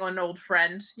wrestling an old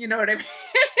friend. You know what I mean?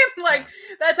 Like,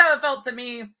 that's how it felt to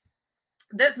me.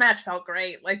 This match felt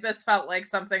great. Like, this felt like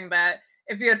something that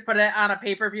if you had put it on a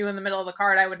pay-per-view in the middle of the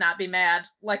card, I would not be mad.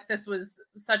 Like, this was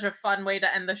such a fun way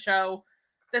to end the show.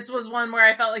 This was one where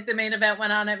I felt like the main event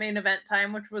went on at main event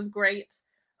time, which was great.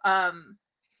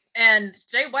 And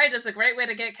Jay White is a great way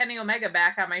to get Kenny Omega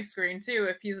back on my screen too,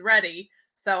 if he's ready.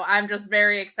 So I'm just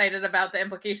very excited about the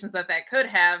implications that could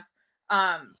have.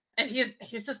 And he's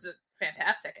just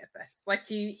fantastic at this. Like,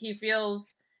 he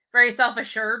feels very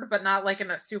self-assured, but not like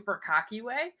in a super cocky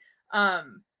way.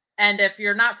 And if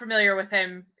you're not familiar with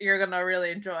him, you're going to really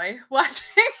enjoy watching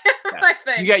him, yes. I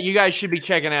think. You guys should be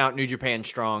checking out New Japan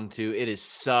Strong too. It is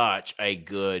such a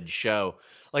good show.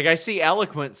 Like, I see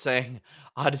Eloquent saying,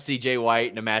 I had to see Jay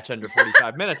White in a match under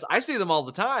 45 minutes. I see them all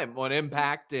the time on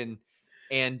Impact and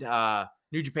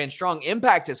New Japan Strong.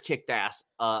 Impact has kicked ass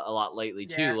a lot lately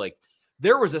too. Yeah. Like,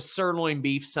 there was a sirloin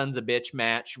beef sons of bitch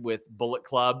match with Bullet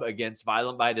Club against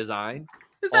Violent by Design.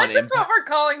 Is that just Impact. What we're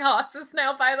calling hosses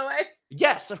now, by the way?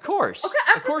 Yes, of course. Okay,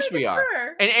 of course we are.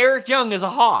 Sure. And Eric Young is a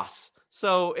hoss,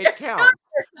 so it counts.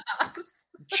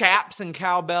 Chaps and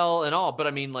cowbell and all. But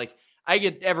I mean, like, I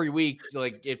get every week,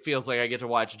 like, it feels like I get to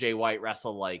watch Jay White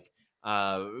wrestle like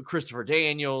Christopher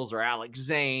Daniels or Alex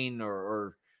Zane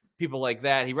or people like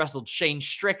that. He wrestled Shane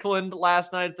Strickland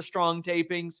last night at the Strong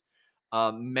tapings.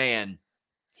 Man,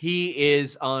 he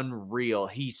is unreal.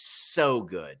 He's so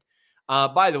good.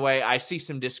 By the way, I see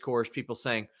some discourse, people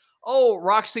saying, oh,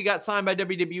 Roxy got signed by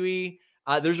WWE.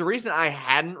 There's a reason I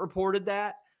hadn't reported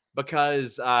that,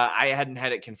 because I hadn't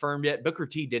had it confirmed yet. Booker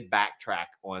T did backtrack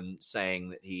on saying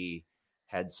that he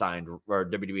had signed, or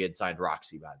WWE had signed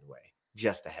Roxy, by the way.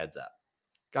 Just a heads up.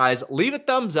 Guys, leave a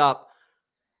thumbs up.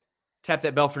 Tap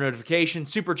that bell for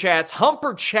notifications. Super chats,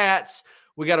 humper chats.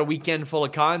 We got a weekend full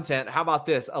of content. How about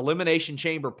this? Elimination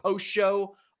Chamber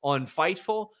post-show on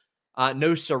Fightful.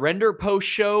 No Surrender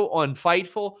post-show on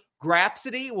Fightful.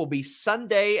 Grapsody will be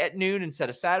Sunday at noon instead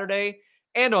of Saturday.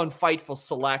 And on Fightful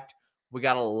Select, we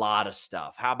got a lot of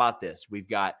stuff. How about this? We've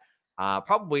got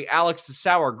probably Alex's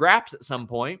Sour Graps at some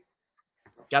point.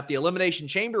 Got the Elimination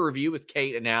Chamber review with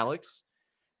Kate and Alex.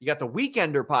 You got the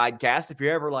Weekender podcast. If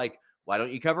you're ever like, why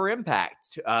don't you cover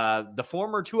Impact? The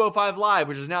former 205 Live,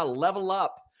 which is now Level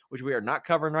Up, which we are not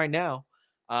covering right now,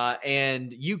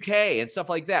 and UK and stuff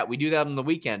like that. We do that on the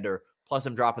Weekender. Plus,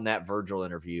 I'm dropping that Virgil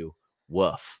interview.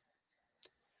 Woof.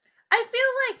 I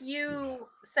feel like you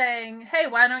saying, hey,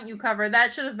 why don't you cover?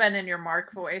 That should have been in your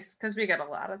Mark voice, because we get a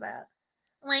lot of that.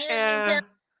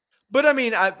 But I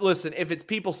mean, listen, if it's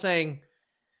people saying,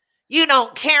 you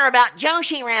don't care about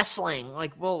Joshi wrestling.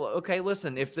 Like, well, okay,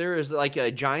 listen, if there is like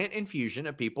a giant infusion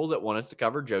of people that want us to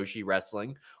cover Joshi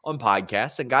wrestling on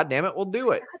podcasts, and goddamn it, we'll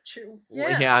do it. Got you.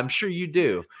 Yeah, I'm sure you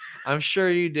do.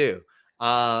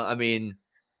 I mean,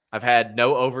 I've had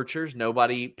no overtures,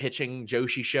 nobody pitching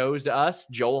Joshi shows to us.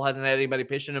 Joel hasn't had anybody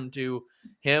pitching them to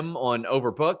him on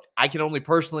Overbooked. I can only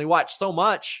personally watch so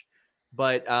much,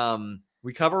 but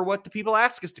we cover what the people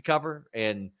ask us to cover,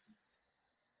 and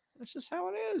that's just how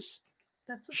it is.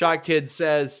 Shot Kid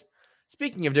says,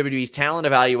 speaking of WWE's talent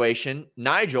evaluation,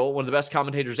 Nigel, one of the best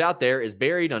commentators out there, is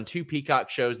buried on 2 Peacock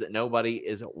shows that nobody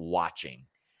is watching.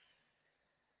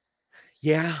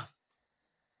 Yeah.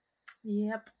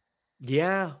 Yep.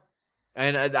 Yeah.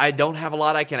 And I don't have a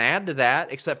lot I can add to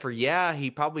that, except for, yeah,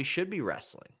 he probably should be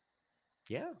wrestling.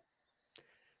 Yeah.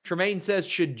 Tremaine says,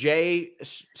 should Jay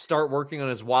start working on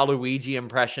his Waluigi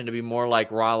impression to be more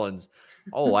like Rollins?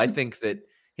 Oh, I think that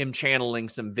him channeling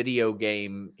some video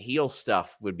game heel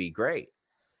stuff would be great.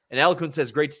 And Eloquent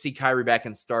says, great to see Kyrie back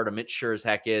in Stardom. It sure as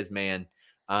heck is, man.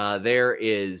 There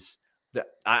is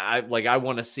I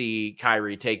want to see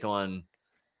Kyrie take on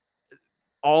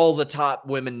all the top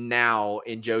women now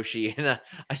in Joshi. And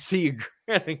I see you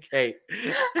grinning, Kate.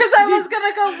 Because I was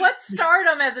going to go, what's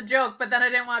Stardom as a joke, but then I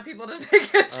didn't want people to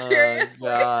take it seriously.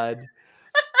 Oh, God.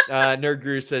 Nerd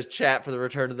Guru says, chat for the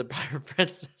return of the Pirate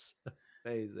Princess.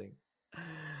 Amazing.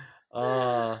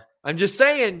 I'm just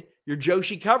saying, your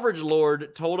Joshi coverage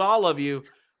lord told all of you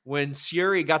when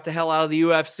Syuri got the hell out of the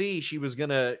UFC, she was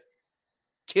going to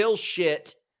kill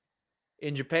shit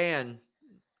in Japan.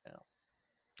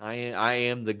 I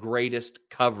am the greatest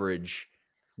coverage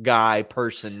guy,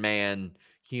 person, man,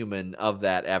 human of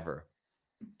that ever.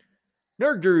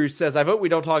 Nerd Guru says, I vote we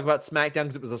don't talk about SmackDown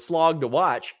because it was a slog to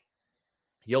watch.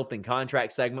 The opening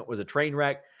contract segment was a train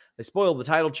wreck. They spoiled the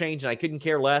title change, and I couldn't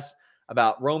care less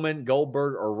about Roman,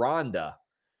 Goldberg, or Ronda.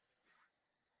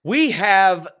 We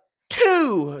have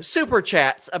 2 super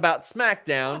chats about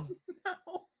SmackDown. Oh,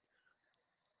 no.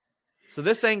 So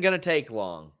this ain't going to take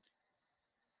long.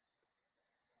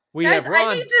 We Guys, have Ron.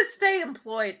 I need to stay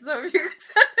employed, so if you could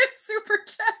send me super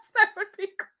chats, that would be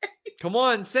great. Come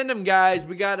on, send them, guys.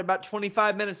 We got about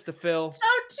 25 minutes to fill.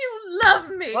 Don't you love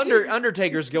me?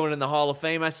 Undertaker's going in the Hall of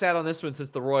Fame. I sat on this one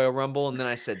since the Royal Rumble, and then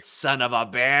I said, son of a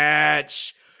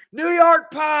bitch. New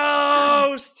York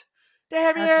Post.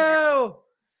 Damn you.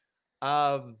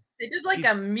 They did like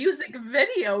a music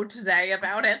video today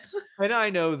about it. And I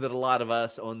know that a lot of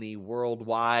us on the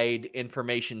worldwide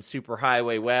information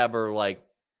superhighway web are like,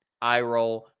 eye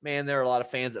roll. Man, there are a lot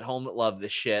of fans at home that love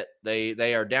this shit.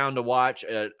 They are down to watch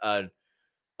a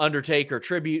Undertaker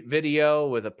tribute video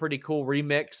with a pretty cool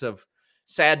remix of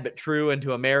Sad But True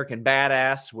into American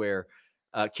Badass, where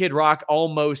Kid Rock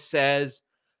almost says,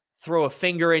 throw a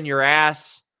finger in your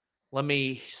ass, let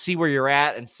me see where you're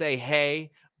at and say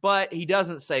hey, but he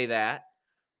doesn't say that.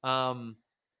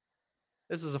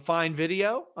 This is a fine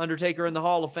video. Undertaker in the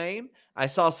Hall of Fame. I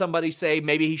saw somebody say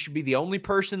maybe he should be the only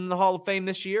person in the Hall of Fame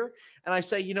this year. And I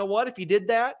say, you know what? If he did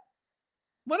that,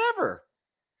 whatever.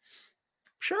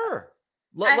 Sure.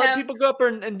 Let people go up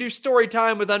and do story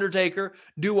time with Undertaker.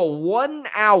 Do a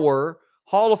 1-hour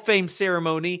Hall of Fame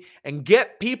ceremony and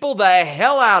get people the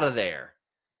hell out of there.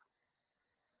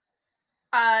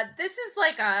 This is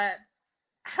like I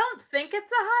don't think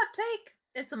it's a hot take.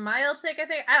 It's a mild take, I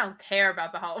think. I don't care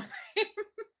about the Hall of Fame.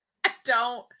 I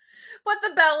don't. Put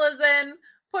the Bellas in,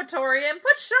 put Tori in,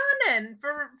 put Sean in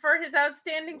for his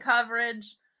outstanding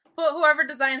coverage. Put whoever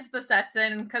designs the sets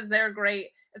in because they're great.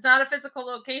 It's not a physical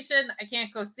location. I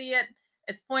can't go see it.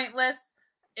 It's pointless.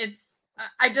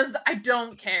 I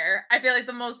don't care. I feel like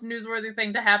the most newsworthy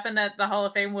thing to happen at the Hall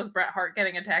of Fame was Bret Hart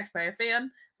getting attacked by a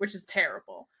fan, which is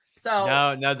terrible. So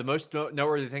no, the most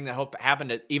noteworthy thing that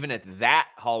happened even at that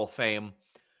Hall of Fame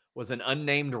was an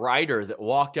unnamed writer that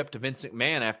walked up to Vince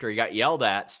McMahon after he got yelled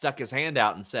at, stuck his hand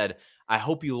out and said, I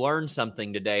hope you learned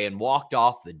something today, and walked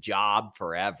off the job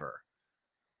forever.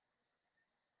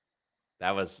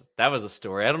 That was a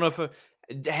story. I don't know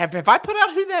if have I put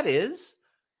out who that is?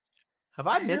 Have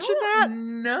I mentioned that?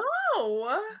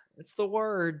 No. That's the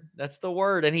word. That's the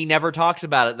word. And he never talks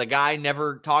about it. The guy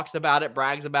never talks about it,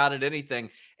 brags about it,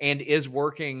 anything, and is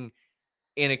working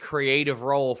in a creative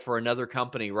role for another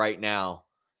company right now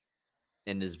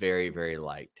and is very, very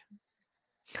liked.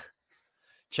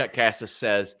 Chuck Cassis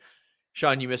says,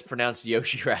 Sean, you mispronounced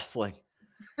Yoshi Wrestling.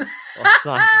 Let's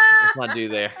not do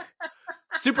there.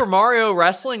 Super Mario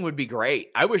Wrestling would be great.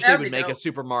 I wish they would make a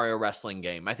Super Mario Wrestling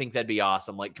game. I think that'd be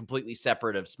awesome, like completely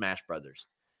separate of Smash Brothers.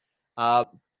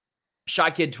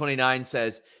 ShotKid29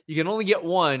 says, you can only get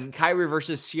one, Kairi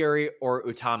versus Syuri or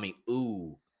Utami.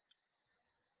 Ooh.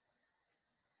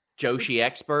 Joshi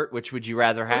Expert, which would you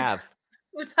rather have?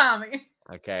 Utami.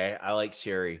 Okay, I like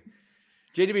Syuri.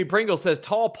 JDB Pringle says,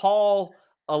 Tall Paul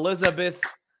Elizabeth,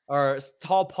 or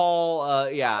Tall Paul,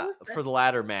 for the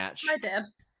ladder match. My dad.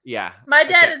 Yeah. My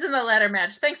dad is in the ladder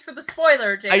match. Thanks for the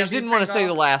spoiler, JDB. I just didn't want to say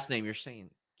the last name. You're saying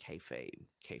kayfabe.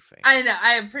 I know.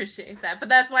 I appreciate that. But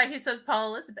that's why he says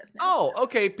Paul Elizabeth now. Oh,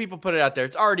 okay. People put it out there.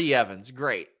 It's R.D. Evans.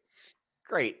 Great.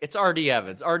 It's R.D.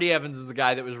 Evans. R.D. Evans is the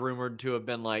guy that was rumored to have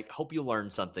been like, hope you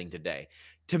learned something today.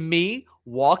 To me,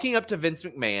 walking up to Vince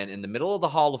McMahon in the middle of the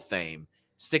Hall of Fame,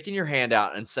 sticking your hand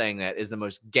out and saying that is the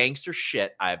most gangster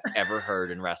shit I've ever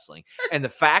heard in wrestling. And the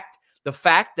fact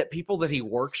that people that he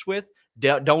works with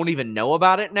don't even know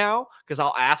about it now, because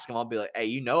I'll ask them, I'll be like, hey,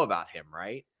 you know about him,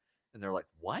 right? And they're like,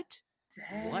 what?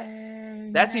 Dang.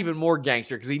 What? That's even more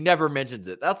gangster because he never mentions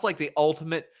it. That's like the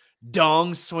ultimate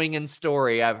dong swinging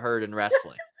story I've heard in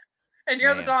wrestling. And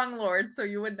you're the Dong Lord, so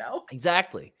you would know.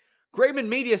 Exactly. Grayman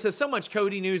Media says, so much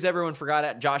Cody news everyone forgot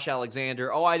at Josh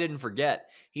Alexander. Oh, I didn't forget.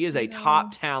 He is a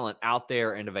top talent out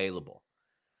there and available.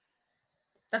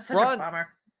 That's such a bummer.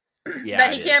 Yeah,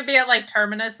 that he can't be at like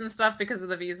Terminus and stuff because of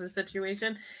the visa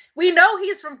situation. We know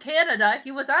he's from Canada.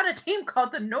 He was on a team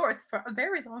called the North for a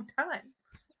very long time.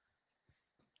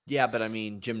 Yeah, but I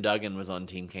mean, Jim Duggan was on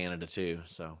Team Canada too,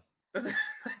 so. That's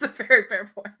a very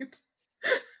fair point.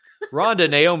 Ronda,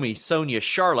 Naomi, Sonya,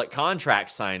 Charlotte contract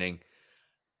signing.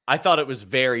 I thought it was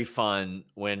very fun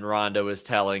when Ronda was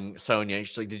telling Sonya,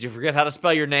 she's like, did you forget how to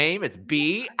spell your name? It's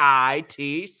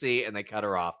B-I-T-C, and they cut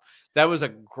her off. That was a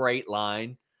great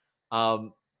line.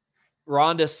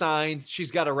 Ronda signs.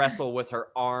 She's got to wrestle with her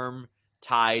arm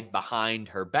tied behind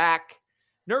her back.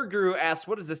 Nerd Guru asks,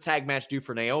 what does this tag match do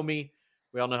for Naomi?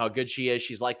 We all know how good she is.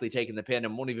 She's likely taking the pin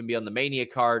and won't even be on the Mania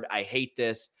card. I hate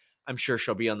this. I'm sure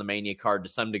she'll be on the Mania card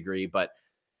to some degree, but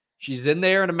she's in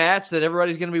there in a match that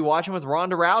everybody's going to be watching with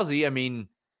Ronda Rousey. I mean,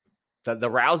 the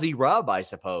Rousey rub, I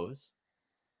suppose.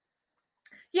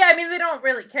 Yeah, I mean, they don't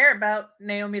really care about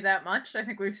Naomi that much. I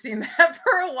think we've seen that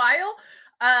for a while.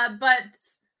 But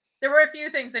there were a few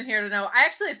things in here to know. I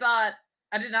actually thought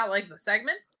I did not like the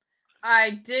segment.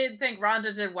 I did think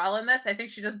Ronda did well in this. I think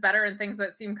she does better in things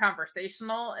that seem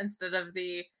conversational instead of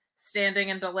the standing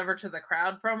and deliver to the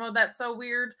crowd promo that's so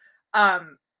weird,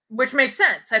 which makes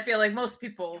sense. I feel like most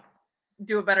people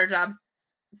do a better job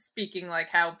speaking like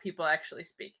how people actually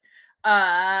speak.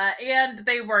 And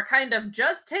they were kind of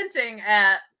just hinting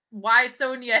at why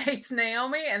Sonya hates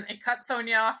Naomi, and they cut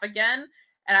Sonya off again.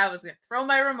 And I was going to throw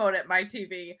my remote at my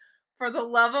TV. For the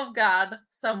love of God,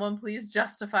 someone please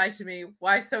justify to me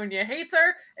why Sonya hates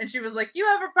her. And she was like, you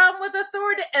have a problem with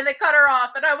authority? And they cut her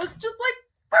off. And I was just like,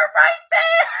 we're right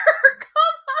there.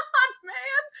 Come on,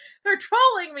 man. They're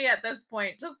trolling me at this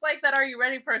point. Just like that Are You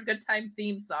Ready for a Good Time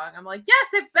theme song. I'm like, yes,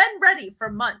 they've been ready for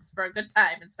months for a good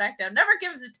time. And SmackDown never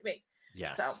gives it to me.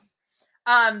 Yes. So,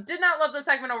 did not love the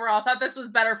segment overall. Thought this was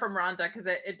better from Ronda because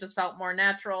it just felt more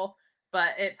natural.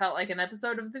 But it felt like an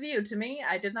episode of The View to me.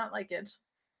 I did not like it.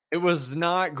 It was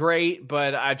not great,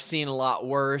 but I've seen a lot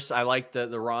worse. I like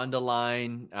the Ronda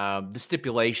line. The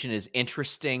stipulation is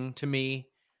interesting to me,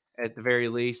 at the very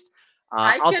least.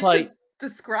 I'll get to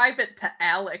describe it to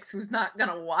Alex, who's not going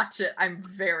to watch it. I'm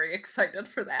very excited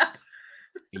for that.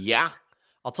 Yeah.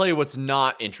 I'll tell you what's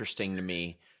not interesting to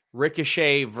me.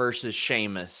 Ricochet versus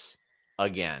Sheamus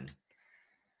again.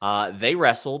 They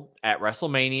wrestled at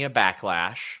WrestleMania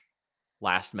Backlash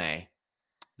last May.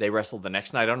 They wrestled the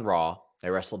next night on Raw. They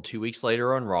wrestled 2 weeks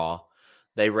later on Raw.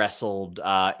 They wrestled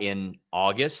in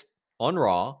August on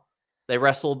Raw. They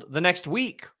wrestled the next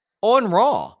week on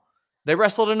Raw. They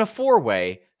wrestled in a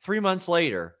 4-way 3 months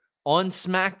later on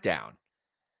SmackDown.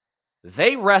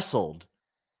 They wrestled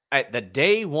at the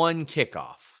day one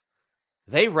kickoff.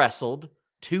 They wrestled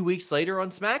 2 weeks later on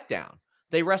SmackDown.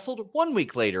 They wrestled 1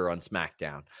 week later on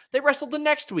SmackDown. They wrestled the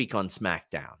next week on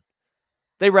SmackDown.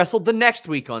 They wrestled the next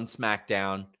week on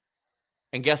SmackDown.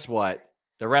 And guess what?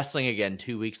 They're wrestling again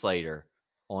 2 weeks later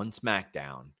on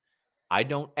SmackDown. I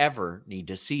don't ever need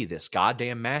to see this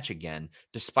goddamn match again,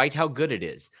 despite how good it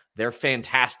is. They're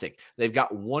fantastic. They've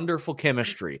got wonderful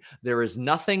chemistry. There is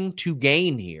nothing to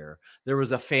gain here. There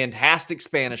was a fantastic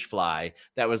Spanish Fly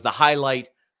that was the highlight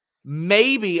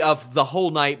maybe of the whole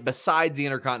night besides the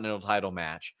Intercontinental title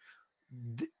match.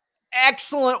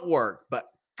 Excellent work, but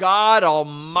God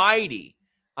almighty,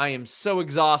 I am so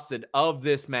exhausted of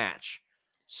this match.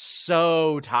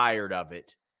 So tired of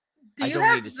it. Do you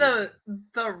have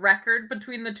the record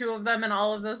between the two of them in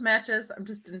all of those matches? I'm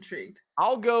just intrigued.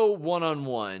 I'll go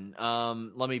one-on-one.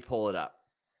 Let me pull it up.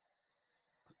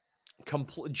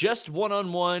 Just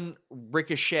one-on-one,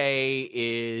 Ricochet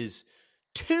is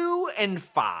 2-5.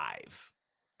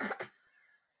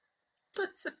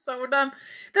 This is so dumb.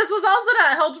 This was also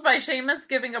not helped by Sheamus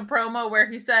giving a promo where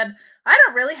he said, I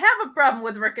don't really have a problem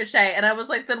with Ricochet. And I was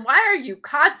like, then why are you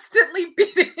constantly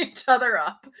beating each other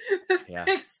up? This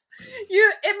makes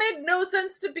it made no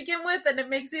sense to begin with, and it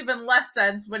makes even less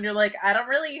sense when you're like, I don't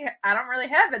really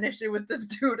have an issue with this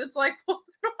dude. It's like, well,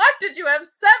 why did you have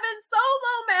 7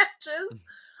 solo matches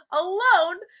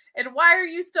alone? And why are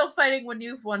you still fighting when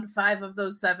you've won 5 of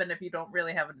those 7 if you don't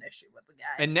really have an issue with the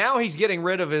guy? And now he's getting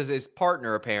rid of his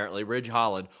partner, apparently, Ridge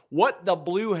Holland. What the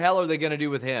blue hell are they going to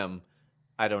do with him?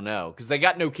 I don't know, because they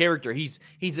got no character. He's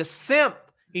a simp.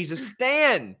 He's a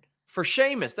stan for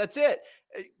Sheamus. That's it.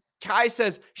 Kai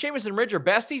says, Sheamus and Ridge are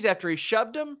besties after he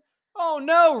shoved him? Oh,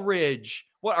 no, Ridge.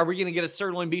 What, are we going to get a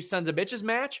sirloin beef sons of bitches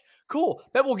match? Cool.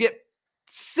 Bet we'll get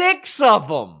 6 of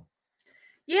them.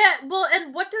 Yeah, well,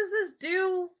 and what does this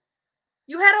do?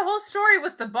 You had a whole story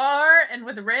with the bar and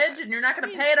with Ridge, and you're not going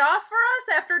to pay it off for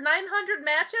us after 900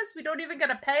 matches? We don't even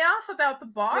get a payoff about the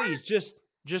bar? Please, just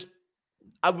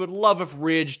I would love if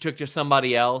Ridge took to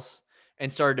somebody else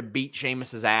and started to beat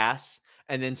Sheamus's ass,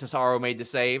 and then Cesaro made the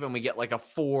save, and we get like a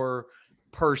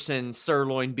 4-person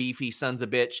sirloin beefy sons of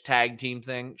bitch tag team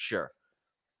thing. Sure.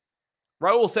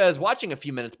 Raul says, watching a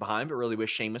few minutes behind, but really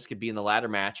wish Sheamus could be in the ladder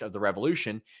match of the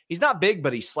Revolution. He's not big,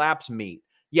 but he slaps meat.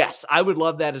 Yes, I would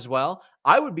love that as well.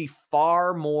 I would be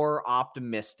far more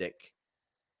optimistic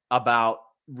about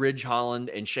Ridge Holland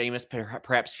and Sheamus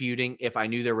perhaps feuding if I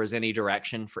knew there was any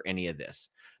direction for any of this,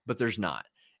 but there's not.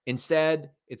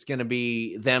 Instead, it's going to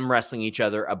be them wrestling each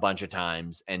other a bunch of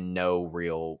times and no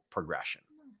real progression.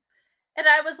 And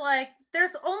I was like,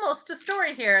 there's almost a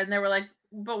story here. And they were like,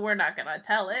 but we're not going to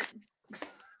tell it.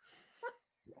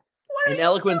 And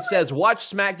Eloquence says, watch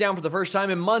SmackDown for the first time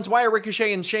in months. Why are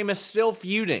Ricochet and Sheamus still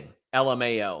feuding?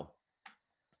 LMAO.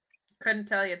 Couldn't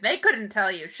tell you. They couldn't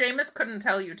tell you. Sheamus couldn't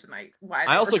tell you tonight why.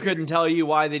 I also couldn't tell you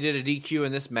why they did a DQ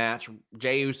in this match.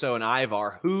 Jey Uso and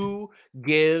Ivar. Who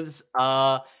gives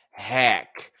a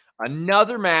heck?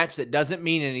 Another match that doesn't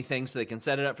mean anything so they can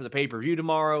set it up for the pay-per-view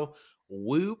tomorrow.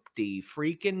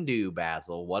 Whoop-de-freaking-do,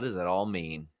 Basil. What does it all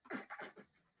mean?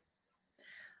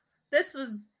 This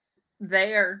was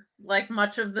there, like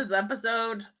much of this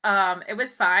episode. It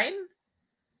was fine.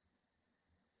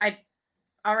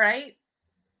 All right.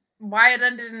 Why it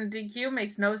ended in DQ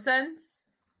makes no sense.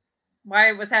 Why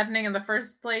it was happening in the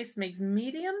first place makes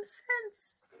medium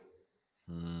sense.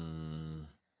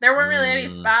 There weren't really any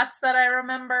spots that I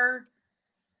remember.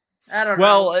 I don't know.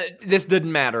 Well, this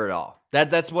didn't matter at all.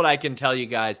 That's what I can tell you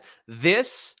guys.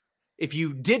 This, if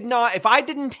I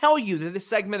didn't tell you that this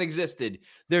segment existed,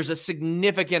 there's a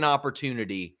significant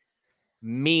opportunity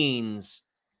there's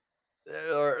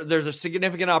a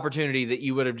significant opportunity that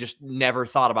you would have just never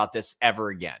thought about this ever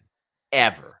again.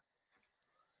 Ever.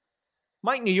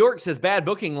 Mike New York says bad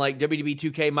booking like WWE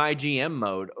 2K My GM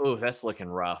mode. Oh, that's looking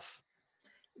rough.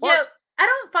 Yeah, I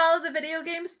don't follow the video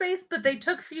game space, but they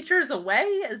took features away.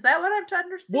 Is that what I'm to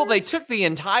understand? Well, they took the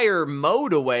entire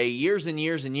mode away years and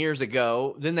years and years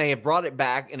ago. Then they have brought it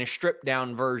back in a stripped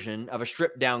down version of a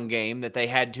stripped down game that they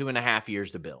had 2.5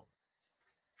 years to build.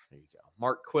 There you go.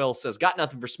 Mark Quill says, got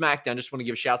nothing for SmackDown. Just want to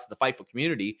give shouts to the Fightful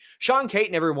community. Sean, Kate,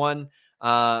 and everyone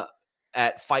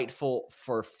at Fightful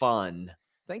for Fun.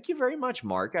 Thank you very much,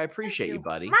 Mark. I appreciate you,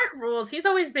 buddy. Mark rules. He's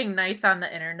always being nice on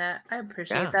the internet. I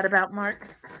appreciate that about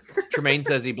Mark. Tremaine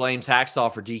says he blames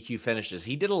Hacksaw for DQ finishes.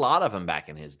 He did a lot of them back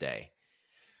in his day.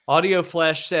 Audio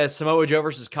Flesh says Samoa Joe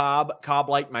versus Cobb. Cobb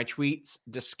liked my tweets.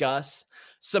 Discuss.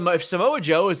 If Samoa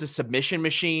Joe is a submission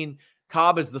machine,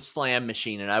 Cobb is the slam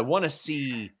machine, and I want to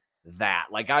see that.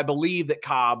 Like, I believe that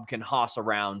Cobb can hoss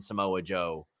around Samoa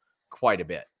Joe quite a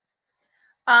bit.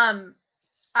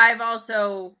 I've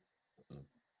also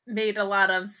made a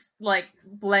lot of like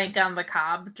blank on the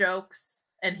Cobb jokes,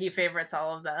 and he favorites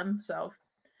all of them. So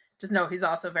just know he's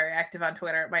also very active on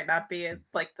Twitter. It might not be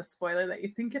like the spoiler that you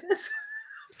think it is.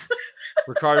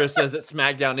 Ricardo says that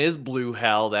SmackDown is blue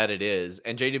hell. That it is.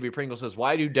 And JW Pringle says,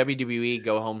 why do WWE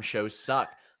go home shows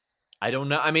suck? I don't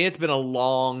know. I mean, it's been a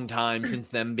long time since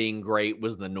them being great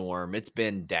was the norm. It's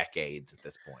been decades at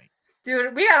this point.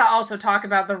 Dude, we got to also talk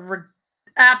about the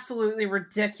absolutely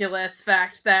ridiculous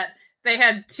fact that they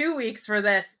had 2 weeks for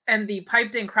this and the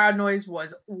piped in crowd noise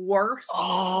was worse.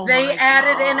 Oh, they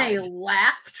added in a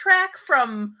laugh track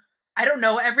from, I don't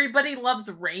know, Everybody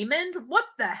Loves Raymond. What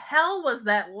the hell was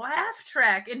that laugh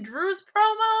track in Drew's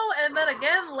promo? And then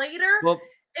again later,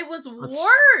 it was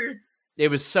worse. It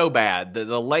was so bad.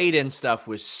 The laid in stuff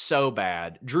was so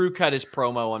bad. Drew cut his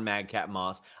promo on Madcap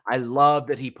Moss. I love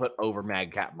that he put over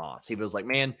Madcap Moss. He was like,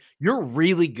 man, you're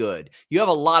really good. You have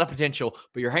a lot of potential,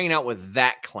 but you're hanging out with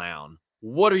that clown.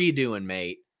 What are you doing,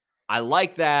 mate? I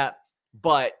like that,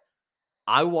 but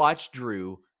I watched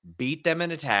Drew beat them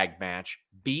in a tag match,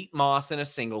 beat Moss in a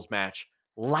singles match.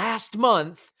 Last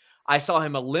month, I saw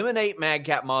him eliminate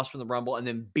Madcap Moss from the Rumble and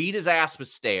then beat his ass with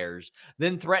stairs,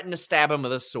 then threaten to stab him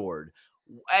with a sword.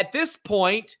 At this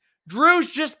point,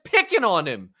 Drew's just picking on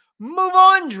him. Move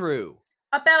on, Drew.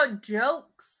 About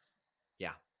jokes.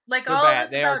 Yeah. Like all of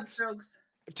this about jokes.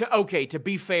 To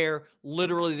be fair,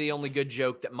 literally the only good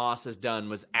joke that Moss has done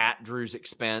was at Drew's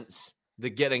expense. The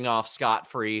getting off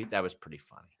scot-free. That was pretty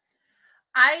funny.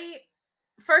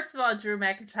 First of all, Drew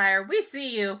McIntyre, we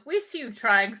see you. We see you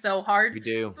trying so hard. We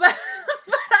do. But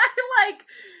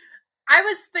I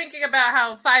was thinking about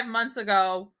how 5 months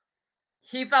ago,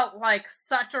 he felt like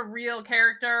such a real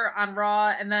character on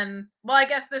Raw. And then, I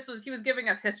guess he was giving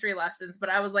us history lessons, but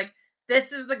I was like,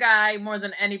 this is the guy more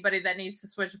than anybody that needs to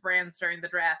switch brands during the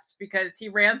draft because he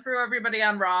ran through everybody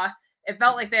on Raw. It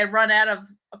felt like they had run out of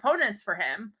opponents for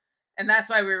him. And that's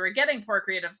why we were getting poor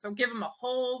creative. So give him a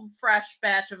whole fresh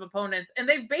batch of opponents. And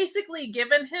they've basically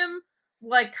given him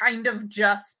like kind of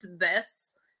just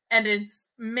this. And it's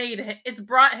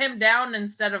brought him down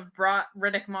instead of brought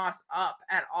Riddick Moss up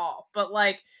at all. But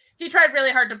like, he tried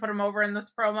really hard to put him over in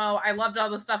this promo. I loved all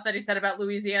the stuff that he said about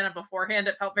Louisiana beforehand.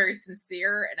 It felt very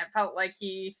sincere. And it felt like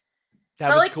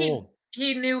that was cool.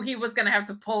 He knew he was going to have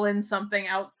to pull in something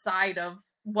outside of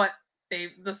what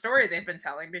the story they've been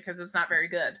telling, because it's not very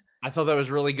good. I thought that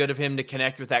was really good of him to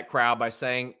connect with that crowd by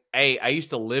saying, hey, I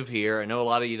used to live here. I know a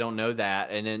lot of you don't know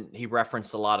that. And then he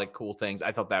referenced a lot of cool things.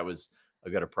 I thought that was a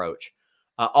good approach.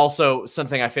 Also,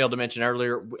 something I failed to mention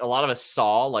earlier, a lot of us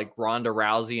saw like Ronda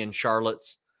Rousey and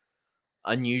Charlotte's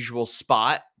unusual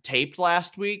spot taped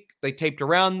last week. They taped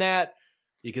around that.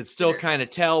 You could still kind of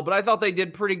tell, but I thought they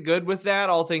did pretty good with that,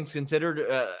 all things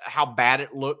considered, how bad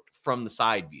it looked from the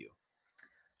side view.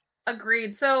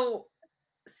 Agreed. So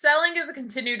selling is a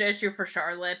continued issue for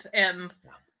Charlotte, and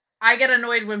I get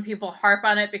annoyed when people harp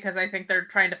on it because I think they're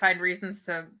trying to find reasons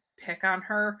to pick on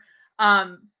her.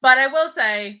 But I will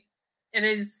say it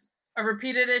is a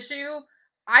repeated issue.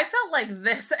 I felt like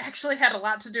this actually had a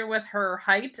lot to do with her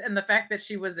height and the fact that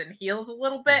she was in heels a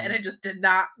little bit, and it just did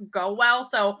not go well.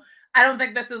 So I don't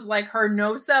think this is like her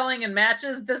no selling in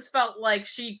matches. This felt like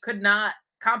she could not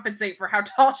compensate for how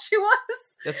tall she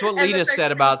was. That's what Lita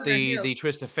said about the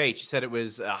Twist of Fate. She said it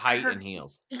was height and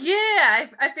heels. Yeah,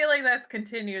 I feel like that's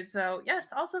continued. So yes,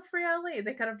 also Free Ali.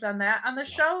 They could have done that on the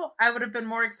show. I would have been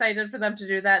more excited for them to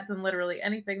do that than literally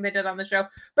anything they did on the show.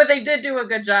 But they did do a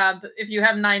good job. If you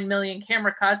have 9 million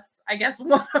camera cuts, I guess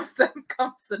one of them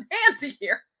comes in handy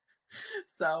here.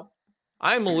 So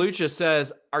I'm Malucha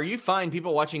says, are you fine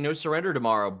people watching No Surrender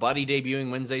tomorrow? Buddy debuting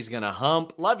Wednesday's going to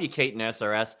hump. Love you, Kate and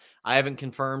SRS. I haven't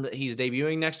confirmed that he's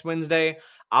debuting next Wednesday.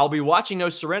 I'll be watching No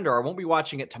Surrender. I won't be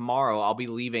watching it tomorrow. I'll be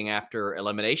leaving after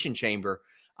Elimination Chamber.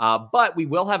 But we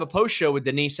will have a post show with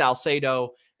Denise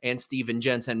Salcedo and Steven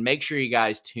Jensen. Make sure you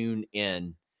guys tune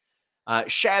in.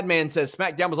 Shadman says,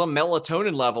 SmackDown was on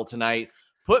melatonin level tonight.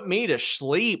 Put me to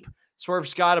sleep. Swerve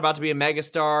Scott about to be a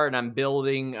megastar, and I'm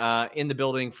building in the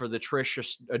building for the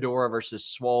Trish Adora versus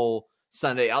Swole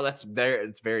Sunday. Oh, that's there.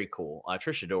 It's very cool.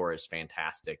 Trish Adora is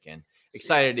fantastic, and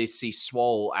excited to see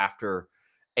Swole after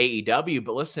AEW.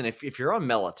 But listen, if you're on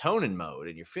melatonin mode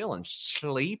and you're feeling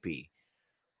sleepy,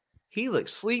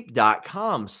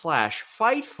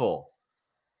 helixsleep.com/Fightful.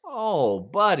 Oh,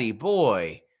 buddy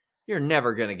boy, you're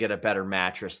never going to get a better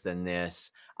mattress than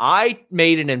this. I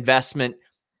made an investment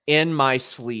in my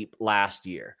sleep last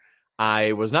year.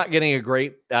 I was not getting a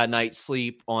great night's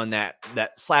sleep on that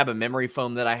slab of memory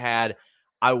foam that I had.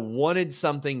 I wanted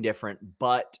something different,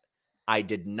 but I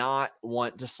did not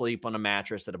want to sleep on a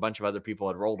mattress that a bunch of other people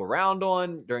had rolled around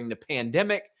on during the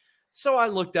pandemic. So I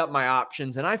looked up my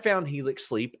options and I found Helix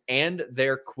Sleep and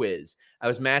their quiz. I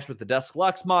was matched with the Dusk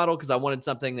Lux model because I wanted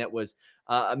something that was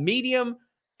a medium,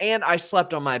 and I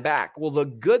slept on my back. Well, the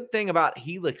good thing about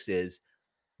Helix is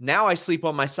now I sleep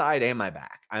on my side and my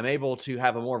back. I'm able to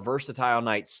have a more versatile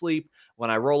night's sleep.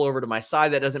 When I roll over to my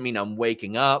side, that doesn't mean I'm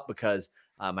waking up because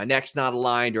my neck's not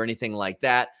aligned or anything like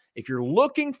that. If you're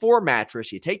looking for a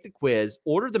mattress, you take the quiz,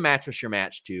 order the mattress you're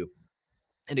matched to,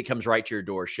 and it comes right to your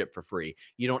door, shipped for free.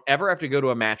 You don't ever have to go to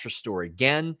a mattress store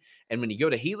again. And when you go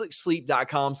to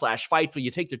helixsleep.com/Fightful, you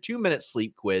take their 2-minute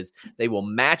sleep quiz. They will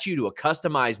match you to a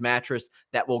customized mattress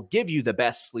that will give you the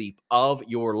best sleep of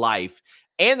your life.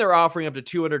 And they're offering up to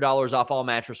 $200 off all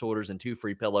mattress orders and 2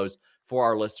 free pillows for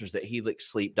our listeners at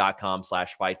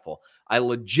helixsleep.com/Fightful. I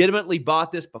legitimately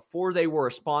bought this before they were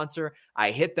a sponsor.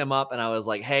 I hit them up and I was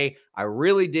like, hey, I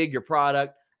really dig your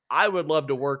product. I would love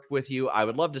to work with you. I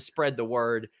would love to spread the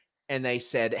word. And they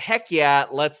said, heck yeah,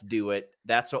 let's do it.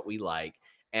 That's what we like.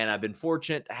 And I've been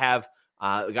fortunate to have,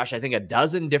 I think a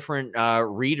dozen different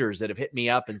readers that have hit me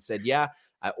up and said, yeah,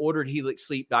 I ordered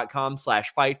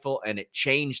helixsleep.com/Fightful and it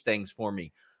changed things for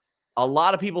me. A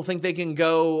lot of people think they can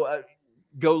go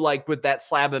like with that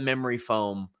slab of memory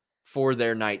foam for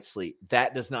their night's sleep.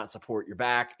 That does not support your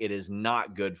back. It is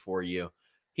not good for you.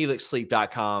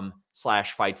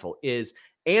 helixsleep.com/Fightful is,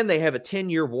 and they have a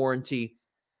 10-year warranty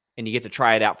and you get to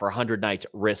try it out for 100 nights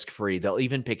risk-free. They'll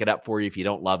even pick it up for you if you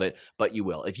don't love it, but you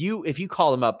will. If you call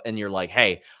them up and you're like,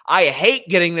 hey, I hate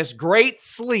getting this great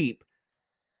sleep.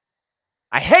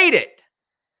 I hate it.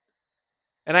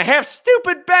 And I have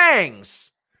stupid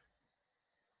bangs.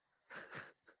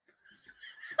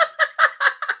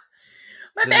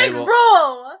 My bangs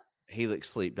rule.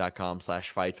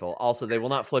 helixsleep.com/Fightful. Also, they will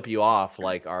not flip you off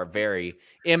like our very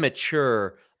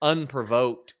immature,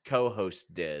 unprovoked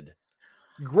co-host did.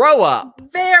 Grow up.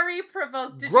 Very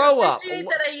provoked. Did Grow you up. appreciate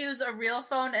that I use a real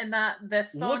phone and not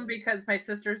this phone because my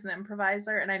sister's an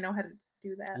improviser and I know how to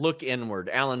do that? Look inward.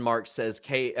 Alan Mark says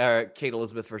Kate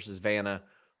Elizabeth versus Vanna.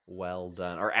 Well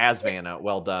done. Or as Vanna.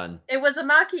 Well done. It was a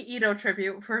Maki Ito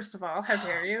tribute, first of all. How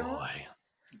dare you? Boy.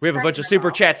 We have a bunch of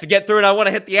super chats to get through, and I want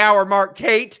to hit the hour mark,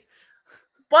 Kate.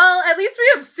 Well, at least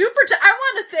we have super chat. I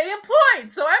want to stay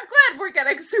employed, so I'm glad we're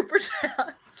getting super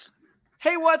chats.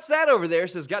 Hey, what's that over there?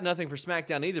 Says, got nothing for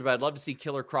SmackDown either, but I'd love to see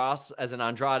Killer Cross as an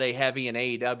Andrade heavy in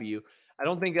AEW. I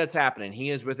don't think that's happening.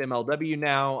 He is with MLW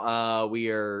now. We've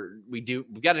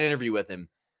got an interview with him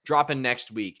dropping next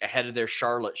week ahead of their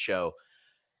Charlotte show.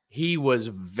 He was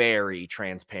very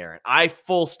transparent. I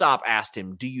full stop asked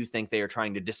him, do you think they are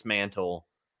trying to dismantle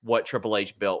what Triple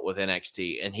H built with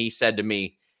NXT? And he said to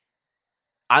me,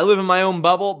 I live in my own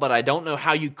bubble, but I don't know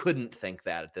how you couldn't think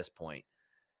that at this point.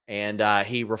 And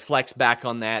he reflects back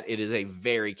on that. It is a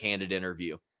very candid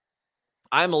interview.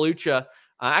 I'm a Lucha.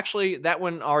 Actually, that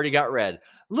one already got read.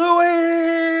 Luis!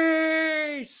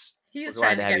 He's We're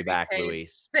glad trying to to have get you me back, paid.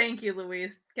 Luis. Thank you,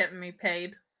 Luis, getting me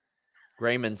paid.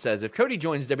 Grayman says, if Cody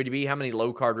joins WWE, how many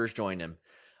low carders join him?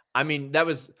 I mean, that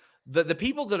was the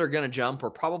people that are going to jump are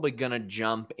probably going to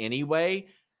jump anyway.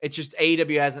 It's just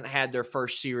AEW hasn't had their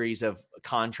first series of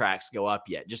contracts go up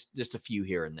yet. Just a few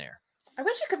here and there. I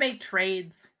wish you could make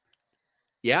trades.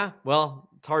 Yeah, well,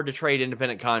 it's hard to trade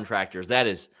independent contractors. That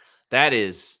is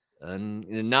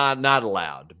not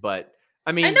allowed. But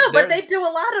I mean, I know, but they do a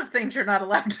lot of things you're not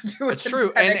allowed to do. It's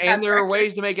true, and there are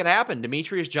ways to make it happen.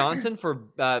 Demetrius Johnson for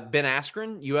Ben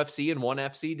Askren, UFC and ONE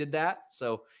FC did that.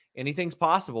 So anything's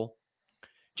possible.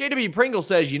 JW Pringle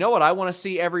says, you know what I want to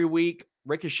see every week?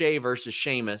 Ricochet versus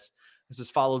Sheamus. This is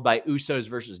followed by Usos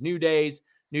versus New Day,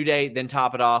 then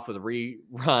top it off with a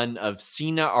rerun of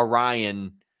Cena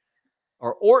Orion.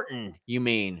 Or Orton, you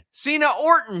mean. Cena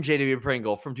Orton, JW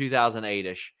Pringle from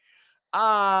 2008-ish.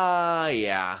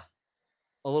 Yeah.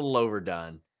 A little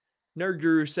overdone. Nerd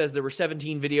Guru says there were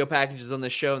 17 video packages on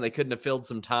this show and they couldn't have filled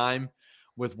some time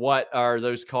with what are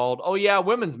those called? Oh, yeah,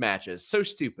 women's matches. So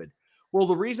stupid. Well,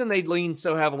 the reason they leaned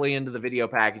so heavily into the video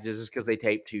packages is because they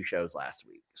taped 2 shows last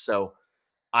week. So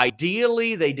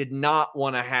ideally, they did not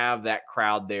want to have that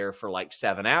crowd there for like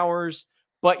 7 hours.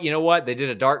 But you know what? They did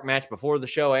a dark match before the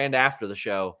show and after the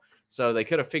show. So they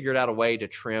could have figured out a way to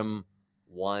trim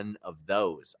one of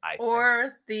those, I think.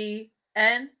 Or the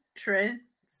entrances.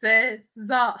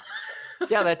 Yeah,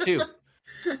 that too.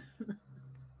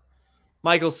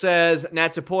 Michael says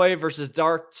Natsupoi versus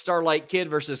Starlight Kid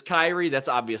versus Kyrie. That's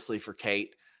obviously for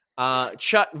Kate.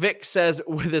 Chuck Vick says,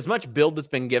 with as much build that's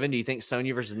been given, do you think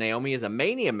Sonya versus Naomi is a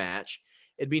Mania match?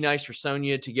 It'd be nice for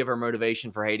Sonya to give her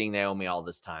motivation for hating Naomi all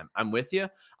this time. I'm with you.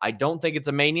 I don't think it's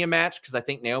a Mania match because I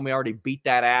think Naomi already beat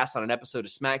that ass on an episode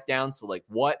of SmackDown. So, like,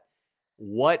 what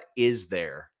is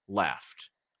there left?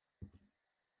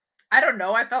 I don't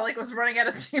know. I felt like it was running out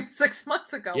of steam 6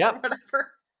 months ago or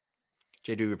whatever.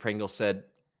 J.W. Pringle said,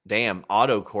 damn,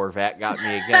 Auto Corvette got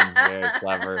me again. Very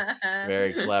clever.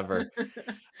 Very clever.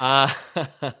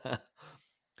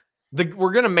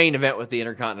 We're going to main event with the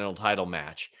Intercontinental title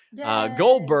match.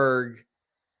 Goldberg,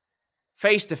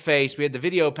 face-to-face. We had the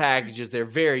video packages. They're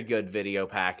very good video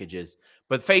packages.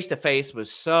 But face-to-face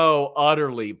was so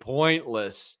utterly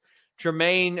pointless.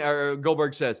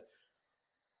 Goldberg says,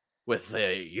 with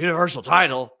the Universal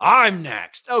title, I'm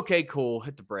next. Okay, cool.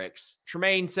 Hit the bricks.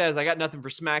 Tremaine says, I got nothing for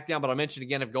SmackDown, but I'll mention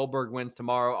again, if Goldberg wins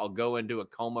tomorrow, I'll go into a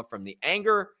coma from the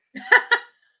anger.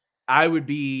 I would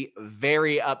be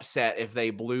very upset if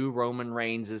they blew Roman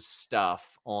Reigns'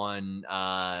 stuff on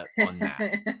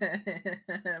that.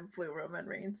 Blew Roman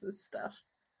Reigns' stuff.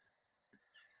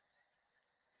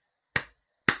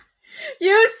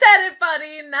 You said it,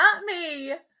 buddy, not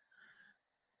me.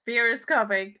 Beer is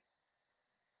coming.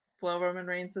 Blow Roman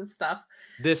Reigns' stuff.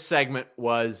 This segment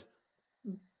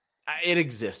it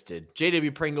existed.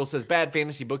 JW Pringle says, bad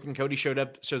fantasy booking. Cody shows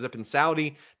up in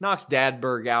Saudi, knocks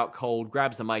Dadberg out cold,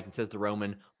 grabs the mic and says to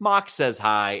Roman, Mox says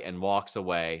hi and walks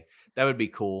away. That would be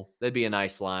cool. That'd be a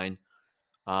nice line.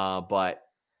 But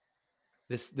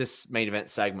this main event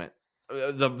segment,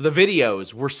 the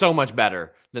videos were so much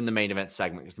better than the main event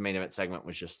segment because the main event segment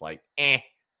was just like,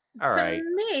 all right.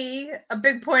 To me, a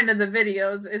big point of the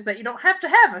videos is that you don't have to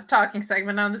have a talking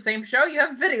segment on the same show. You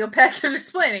have a video package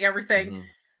explaining everything. Mm-hmm.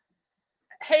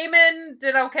 Heyman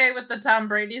did okay with the Tom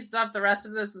Brady stuff. The rest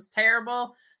of this was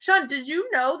terrible. Sean, did you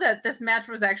know that this match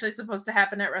was actually supposed to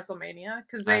happen at WrestleMania?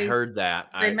 Because I heard that.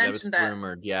 They mentioned that.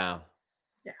 Rumored, yeah.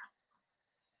 Yeah.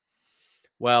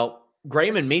 Well,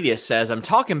 Grayman Media says, I'm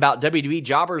talking about WWE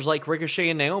jobbers like Ricochet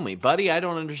and Naomi. Buddy, I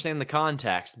don't understand the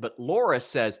context. But Laura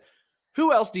says,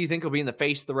 who else do you think will be in the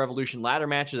Face of the Revolution ladder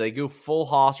match? Do they go full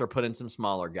Hoss or put in some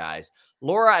smaller guys?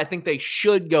 Laura, I think they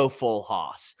should go full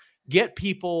Hoss. Get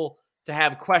people to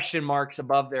have question marks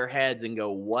above their heads and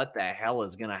go, what the hell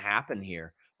is going to happen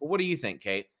here? But what do you think,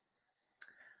 Kate?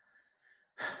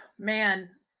 Man,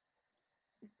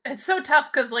 it's so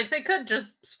tough because, like, they could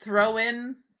just throw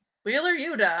in Wheeler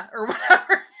Yuta or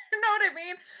whatever. You know what I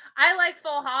mean? I like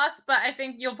full Hoss, but I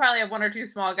think you'll probably have 1 or 2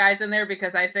 small guys in there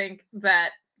because I think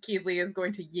that Keith Lee is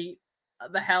going to yeet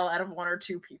the hell out of 1 or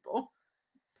 2 people.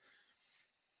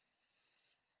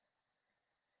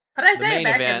 Put Isaiah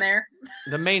back in there.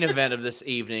 The main event of this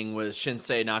evening was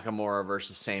Shinsuke Nakamura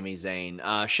versus Sami Zayn.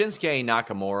 Shinsuke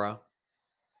Nakamura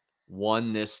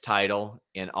won this title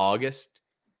in August.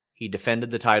 He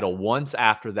defended the title once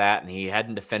after that, and he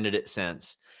hadn't defended it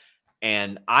since.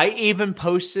 And I even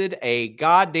posted a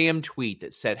goddamn tweet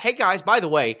that said, hey guys, by the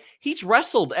way, he's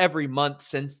wrestled every month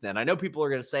since then. I know people are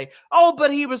going to say, oh,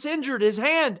 but he was injured, his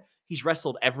hand. He's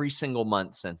wrestled every single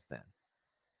month since then.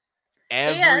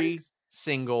 Every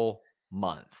single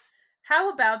month.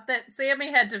 How about that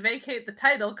Sammy had to vacate the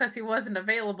title because he wasn't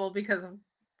available because of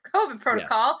COVID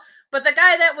protocol, but the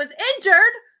guy that was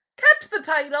injured kept the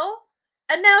title,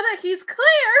 and now that he's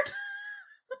cleared,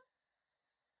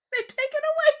 they take it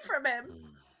away from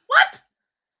him. What?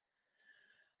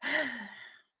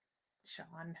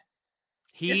 Sean.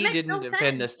 He didn't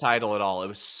defend this title at all. It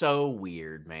was so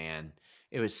weird, man.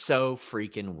 It was so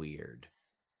freaking weird.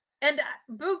 And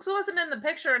Boogs wasn't in the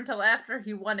picture until after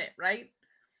he won it, right?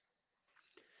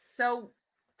 So,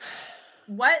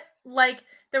 what? Like,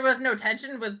 there was no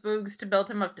tension with Boogs to build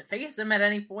him up to face him at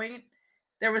any point.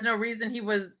 There was no reason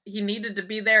he needed to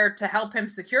be there to help him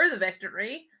secure the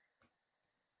victory.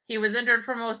 He was injured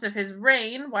for most of his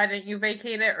reign. Why didn't you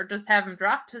vacate it or just have him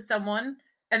drop to someone?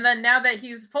 And then now that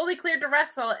he's fully cleared to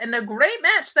wrestle in a great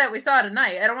match that we saw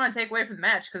tonight, I don't want to take away from the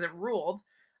match because it ruled.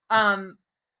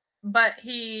 But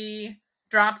he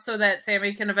drops so that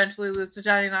Sammy can eventually lose to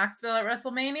Johnny Knoxville at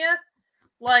WrestleMania.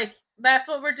 Like, that's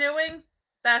what we're doing.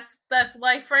 That's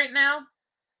life right now.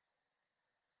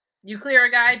 You clear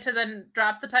a guy to then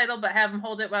drop the title, but have him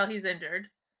hold it while he's injured.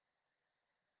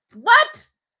 What?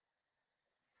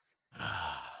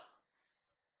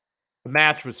 The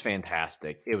match was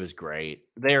fantastic. It was great.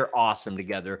 They're awesome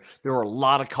together. There were a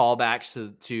lot of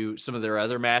callbacks to some of their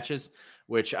other matches,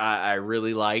 which I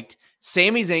really liked.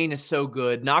 Sami Zayn is so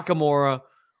good. Nakamura,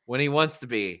 when he wants to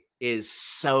be, is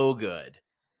so good.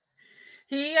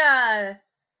 I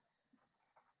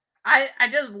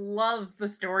just love the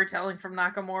storytelling from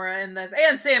Nakamura in this,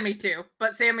 and Sammy too.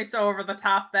 But Sammy's so over the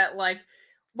top that, like,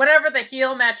 whenever the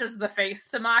heel matches the face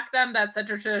to mock them, that's a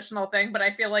traditional thing. But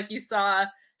I feel like you saw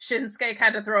Shinsuke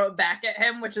kind of throw it back at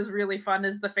him, which is really fun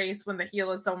as the face when the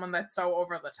heel is someone that's so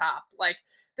over the top. Like,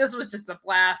 this was just a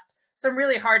blast. Some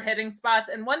really hard-hitting spots.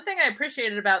 And one thing I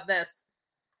appreciated about this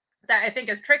that I think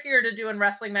is trickier to do in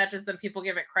wrestling matches than people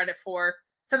give it credit for,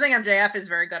 something MJF is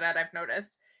very good at, I've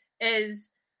noticed, is,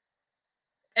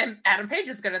 and Adam Page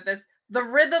is good at this, the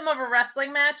rhythm of a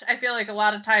wrestling match, I feel like a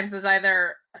lot of times is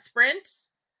either a sprint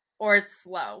or it's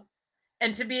slow.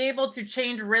 And to be able to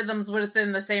change rhythms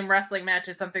within the same wrestling match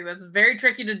is something that's very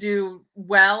tricky to do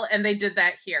well, and they did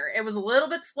that here. It was a little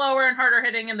bit slower and harder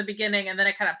hitting in the beginning, and then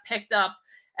it kind of picked up,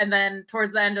 and then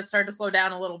towards the end it started to slow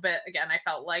down a little bit. Again, I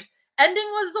felt like ending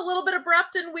was a little bit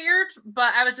abrupt and weird,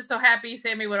 but I was just so happy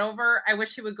Sammy went over. I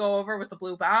wish he would go over with the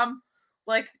blue bomb.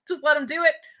 Like, just let him do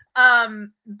it.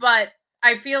 But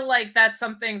I feel like that's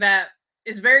something that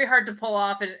is very hard to pull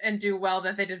off and do well,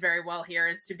 that they did very well here,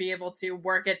 is to be able to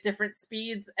work at different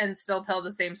speeds and still tell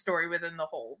the same story within the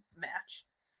whole match.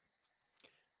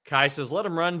 Kai says, let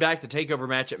him run back the takeover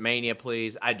match at Mania,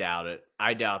 please. I doubt it.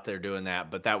 I doubt they're doing that,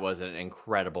 but that was an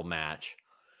incredible match.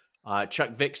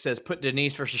 Chuck Vick says, put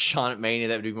Denise versus Shawn at Mania.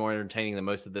 That would be more entertaining than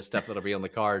most of the stuff that'll be on the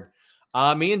card.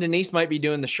 Me and Denise might be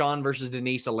doing the Shawn versus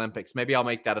Denise Olympics. Maybe I'll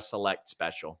make that a select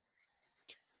special.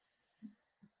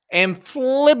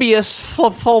 Amphibious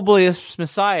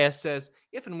Messiah says,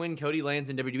 if and when Cody lands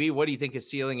in WWE, what do you think his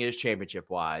ceiling is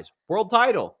championship-wise? World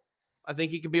title. I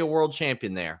think he could be a world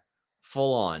champion there.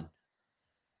 Full on.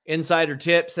 Insider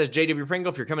Tip says, JW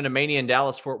Pringle, if you're coming to Mania in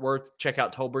Dallas, Fort Worth, check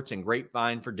out Tolbert's and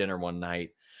Grapevine for dinner one night.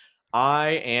 I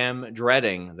am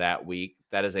dreading that week.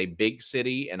 That is a big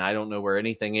city, and I don't know where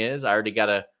anything is. I already got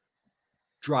to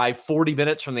drive 40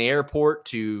 minutes from the airport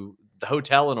to the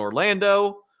hotel in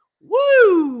Orlando.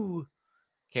 Woo!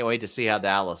 Can't wait to see how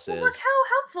Dallas is. Look how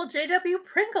helpful JW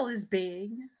Pringle is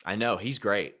being. I know. He's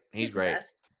great. He's great.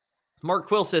 Best. Mark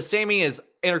Quill says, Sammy as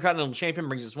Intercontinental Champion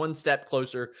brings us one step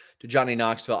closer to Johnny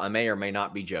Knoxville. I may or may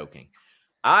not be joking.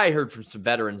 I heard from some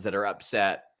veterans that are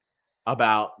upset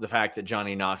about the fact that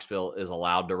Johnny Knoxville is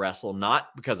allowed to wrestle, not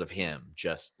because of him,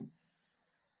 just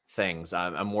things.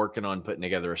 I'm working on putting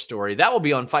together a story. That will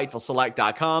be on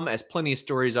FightfulSelect.com, as plenty of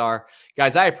stories are.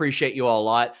 Guys, I appreciate you all a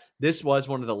lot. This was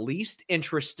one of the least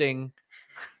interesting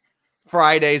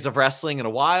Fridays of wrestling in a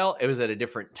while. It was at a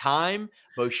different time.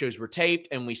 Both shows were taped,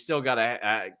 and we still got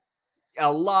a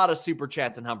lot of super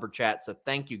chats and humper chats, so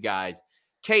thank you guys.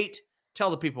 Kate,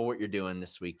 tell the people what you're doing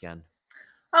this weekend.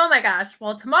 Oh my gosh.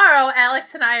 Well, tomorrow,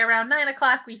 Alex and I, around 9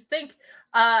 o'clock, we think,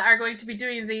 are going to be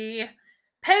doing the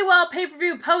Paywall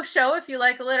pay-per-view post-show. If you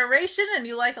like alliteration and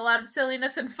you like a lot of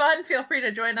silliness and fun, feel free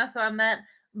to join us on that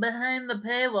behind the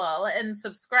paywall and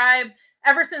subscribe.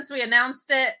 Ever since we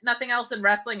announced it, nothing else in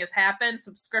wrestling has happened.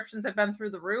 Subscriptions have been through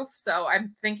the roof. So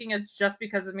I'm thinking it's just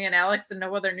because of me and Alex and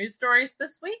no other news stories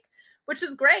this week, which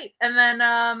is great. And then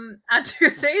on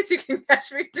Tuesdays, you can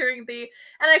catch me doing the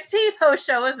NXT post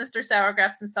show with Mr.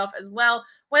 Sourgrass himself as well.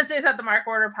 Wednesdays at the Mark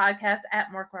Order podcast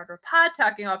at Mark Order Pod,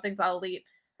 talking all things All Elite.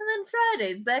 And then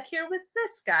Fridays back here with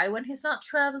this guy when he's not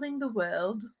traveling the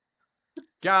world.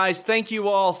 Guys, thank you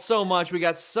all so much. We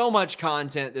got so much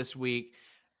content this week.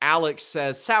 Alex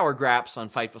says Sour Graps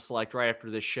on Fightful Select right after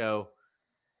this show.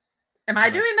 Am I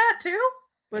doing that too?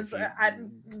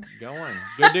 Go on.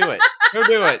 Go do it. Go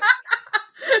do it.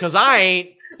 Because I ain't.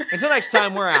 Until next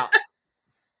time, we're out.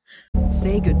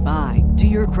 Say goodbye to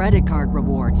your credit card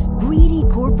rewards. Greedy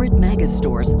corporate mega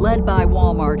stores, led by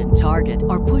Walmart and Target,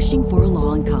 are pushing for a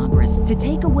law in Congress to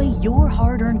take away your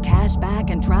hard-earned cash back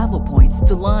and travel points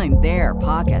to line their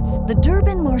pockets. The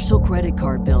Durbin-Marshall credit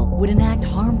card bill would enact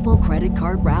harmful credit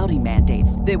card routing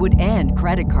mandates that would end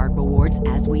credit card rewards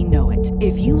as we know it.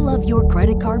 If you love your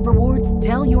credit card rewards,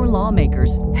 tell your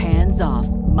lawmakers, hands off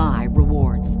my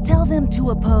rewards. Tell them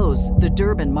to oppose the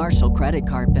Durbin-Marshall credit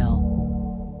card bill.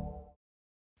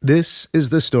 This is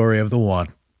the story of the one.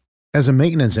 As a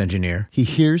maintenance engineer, he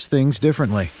hears things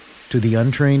differently. To the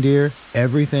untrained ear,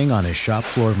 everything on his shop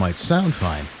floor might sound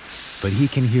fine, but he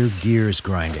can hear gears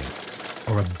grinding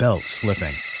or a belt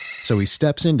slipping. So he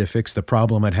steps in to fix the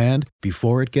problem at hand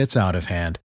before it gets out of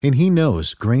hand. And he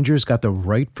knows Grainger's got the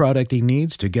right product he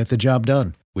needs to get the job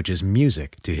done, which is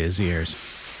music to his ears.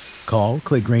 Call,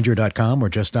 click Grainger.com, or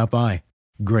just stop by.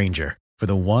 Grainger, for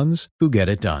the ones who get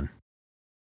it done.